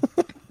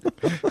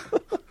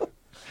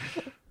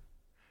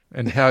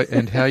 And how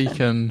you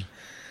can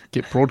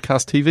get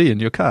broadcast TV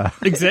in your car.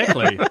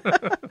 Exactly.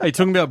 Hey,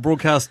 talking about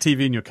broadcast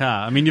TV in your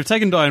car. I mean, you've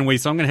taken Diane Wiest,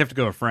 so I'm going to have to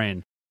go with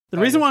Fran. The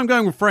reason why I'm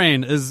going with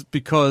Fran is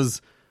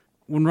because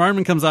when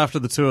Roman comes after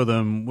the two of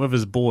them with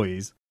his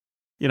boys,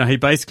 he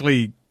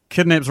basically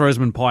kidnaps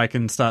Rosamund Pike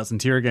and starts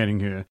interrogating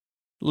her,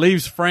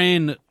 leaves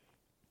Fran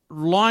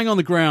lying on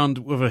the ground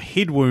with a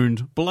head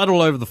wound, blood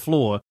all over the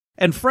floor,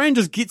 and Fran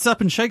just gets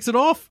up and shakes it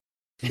off.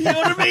 You know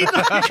what I mean?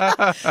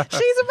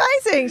 She's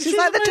amazing. She's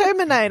like the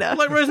Terminator.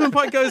 Like Rosamund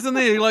Pike goes in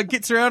there,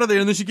 gets her out of there,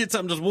 and then she gets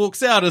up and just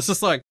walks out. It's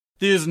just like,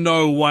 there's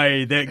no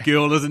way that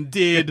girl isn't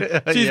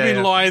dead. She's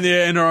been lying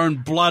there in her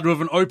own blood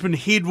with an open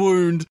head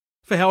wound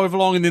for however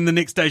long, and then the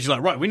next day she's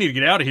like, right, we need to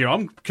get out of here.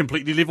 I'm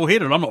completely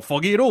level-headed. I'm not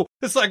foggy at all.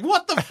 It's like,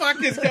 what the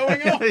fuck is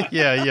going on?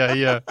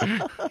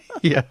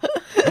 Yeah.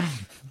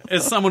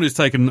 As someone who's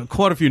taken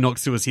quite a few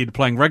knocks to his head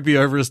playing rugby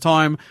over his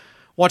time,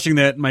 watching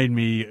that made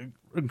me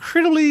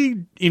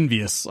incredibly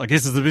envious, I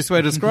guess is the best way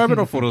to describe it.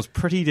 I thought it was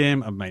pretty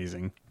damn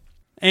amazing.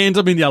 And,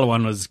 I mean, the other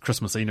one was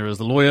Chris Messina as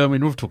the lawyer. I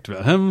mean, we've talked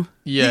about him.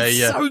 Yeah,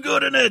 He's so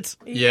good in it.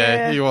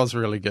 Yeah, he was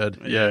really good.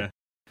 Yeah.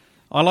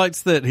 I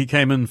liked that he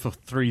came in for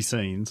 3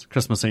 scenes,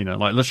 Chris Messina,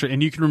 like literally,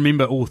 and you can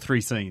remember all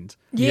 3 scenes.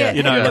 Yeah.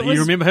 You know, and like, it was-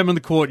 you remember him in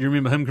the court, you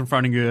remember him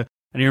confronting her,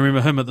 and you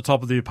remember him at the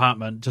top of the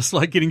apartment, just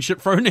like getting shit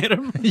thrown at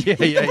him. Yeah.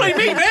 Blame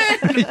me,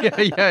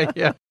 man!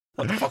 Yeah.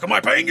 What the fuck am I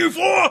paying you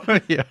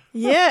for? Yeah.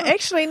 Yeah,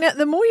 actually, now,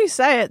 the more you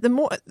say it, the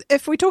more.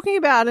 If we're talking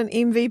about an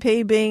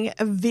MVP being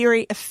a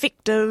very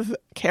effective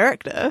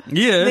character,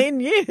 Yeah. then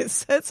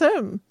yes, it's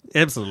him.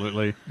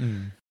 Absolutely.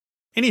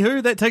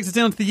 Anywho, that takes us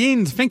down to the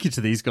end. Thank you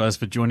to these guys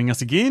for joining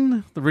us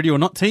again. The Ready or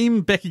Not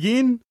team back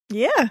again.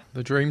 Yeah.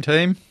 The dream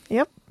team.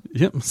 Yep.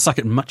 Yep, suck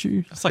it,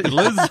 Machu. Suck it,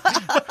 Liz.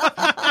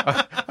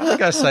 I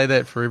think I say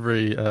that for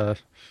every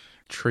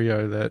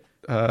trio that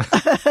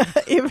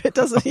If it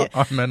doesn't. Yeah.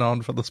 I'm in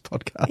on for this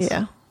podcast.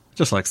 Yeah.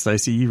 Just like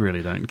Stacey, you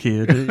really don't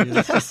care, do you?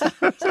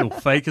 It's all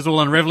fake. It's all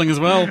unraveling as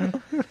well.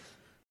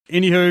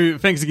 Anywho,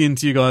 thanks again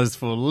to you guys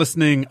for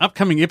listening.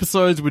 Upcoming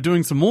episodes, we're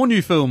doing some more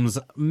new films.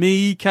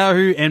 Me,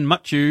 Kahu, and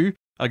Machu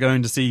are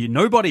going to see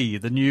Nobody,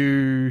 the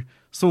new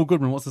Saul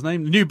Goodman, what's his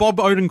name? The new Bob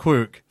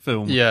Odenkirk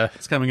film. Yeah.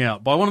 It's coming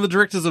out by one of the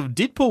directors of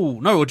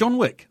Deadpool. No, or John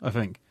Wick, I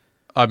think.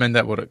 I mean,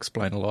 that would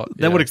explain a lot.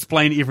 That would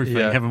explain everything.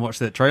 Yeah. Haven't watched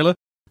that trailer.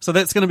 So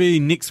that's going to be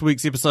next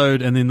week's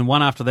episode, and then the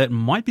one after that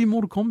might be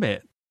Mortal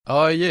Kombat.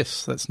 Oh,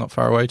 yes. That's not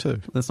far away,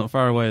 too. That's not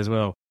far away as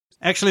well.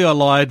 Actually, I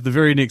lied. The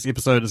very next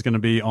episode is going to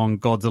be on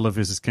Godzilla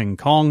vs. King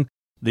Kong.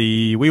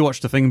 The We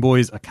Watch the Thing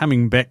boys are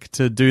coming back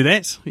to do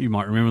that. You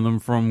might remember them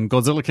from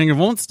Godzilla King of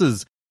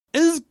Monsters.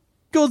 Is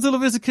Godzilla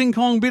vs. King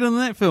Kong better than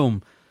that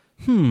film?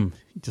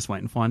 Just wait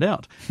and find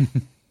out.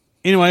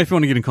 Anyway, if you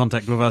want to get in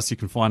contact with us, you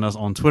can find us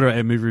on Twitter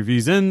at Movie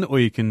Reviews In, or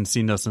you can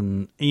send us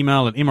an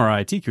email at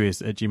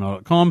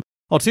mritqs@gmail.com.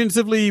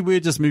 Alternatively, we're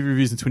just Movie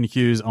Reviews in 20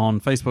 Qs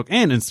on Facebook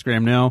and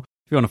Instagram now.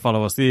 If you want to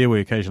follow us there, we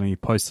occasionally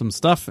post some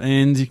stuff,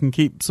 and you can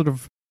keep sort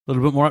of a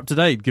little bit more up to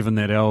date, given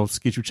that our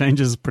schedule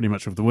changes pretty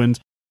much with the wind.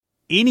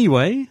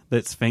 Anyway,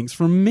 that's thanks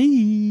from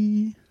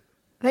me.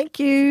 Thank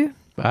you.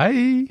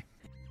 Bye.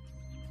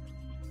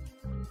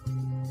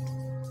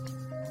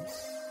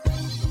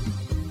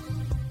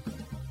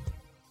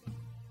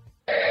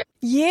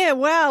 Yeah,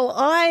 well,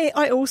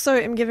 I also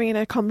am giving it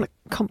a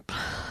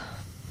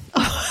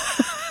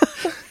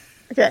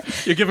Okay.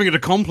 You're giving it a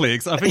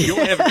complex. I think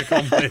you're having a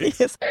complex.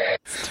 Yes.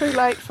 It's too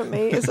late for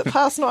me. Is it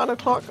past 9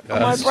 o'clock?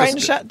 My It's brain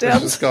just- shut It's down.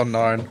 just gone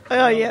 9.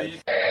 Oh, yeah.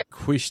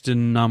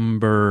 Question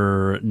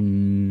number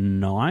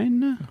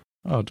 9?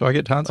 Oh, do I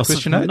get to answer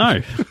question 8?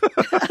 No.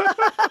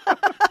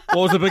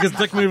 What was the biggest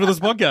dick move of this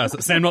podcast?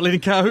 Sam not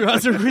letting Kahu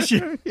answer a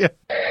question.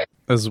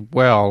 As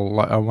well,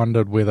 like, I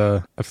wondered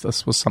whether if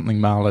this was something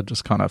Marla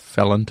just kind of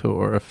fell into,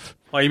 or if...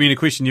 Oh, you mean a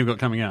question you've got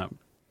coming up?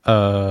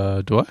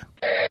 Do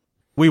I?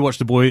 We Watched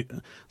the Boy.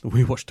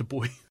 We Watched the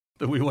Boy.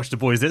 The We Watched the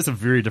Boys. That's a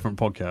very different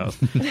podcast.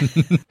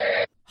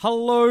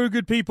 Hello,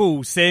 good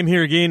people. Sam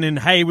here again. And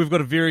hey, we've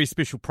got a very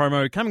special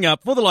promo coming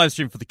up for the live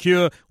stream for The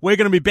Cure. We're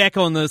going to be back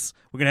on this.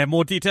 We're going to have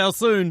more details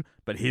soon.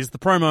 But here's the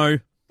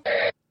promo.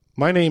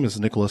 My name is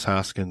Nicholas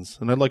Haskins,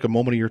 and I'd like a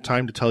moment of your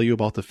time to tell you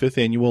about the 5th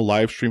annual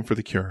live stream for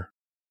The Cure.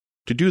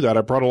 To do that,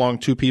 I brought along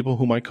 2 people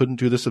whom I couldn't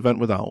do this event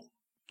without,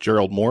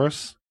 Gerald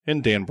Morris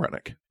and Dan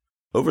Brennick.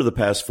 Over the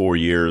past 4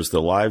 years, the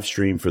live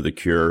stream for The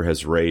Cure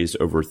has raised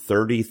over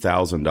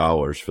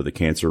 $30,000 for the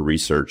Cancer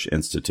Research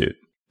Institute.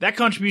 That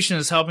contribution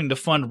is helping to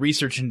fund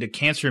research into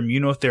cancer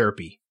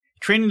immunotherapy,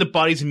 training the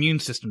body's immune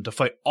system to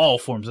fight all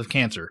forms of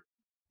cancer.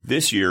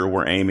 This year,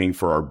 we're aiming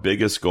for our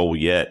biggest goal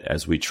yet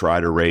as we try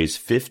to raise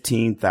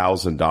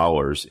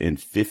 $15,000 in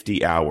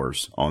 50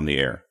 hours on the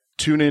air.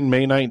 Tune in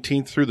May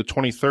 19th through the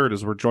 23rd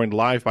as we're joined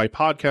live by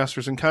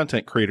podcasters and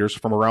content creators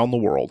from around the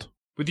world.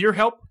 With your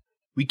help,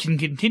 we can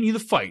continue the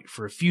fight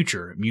for a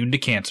future immune to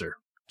cancer.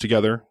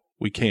 Together,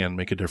 we can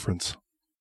make a difference.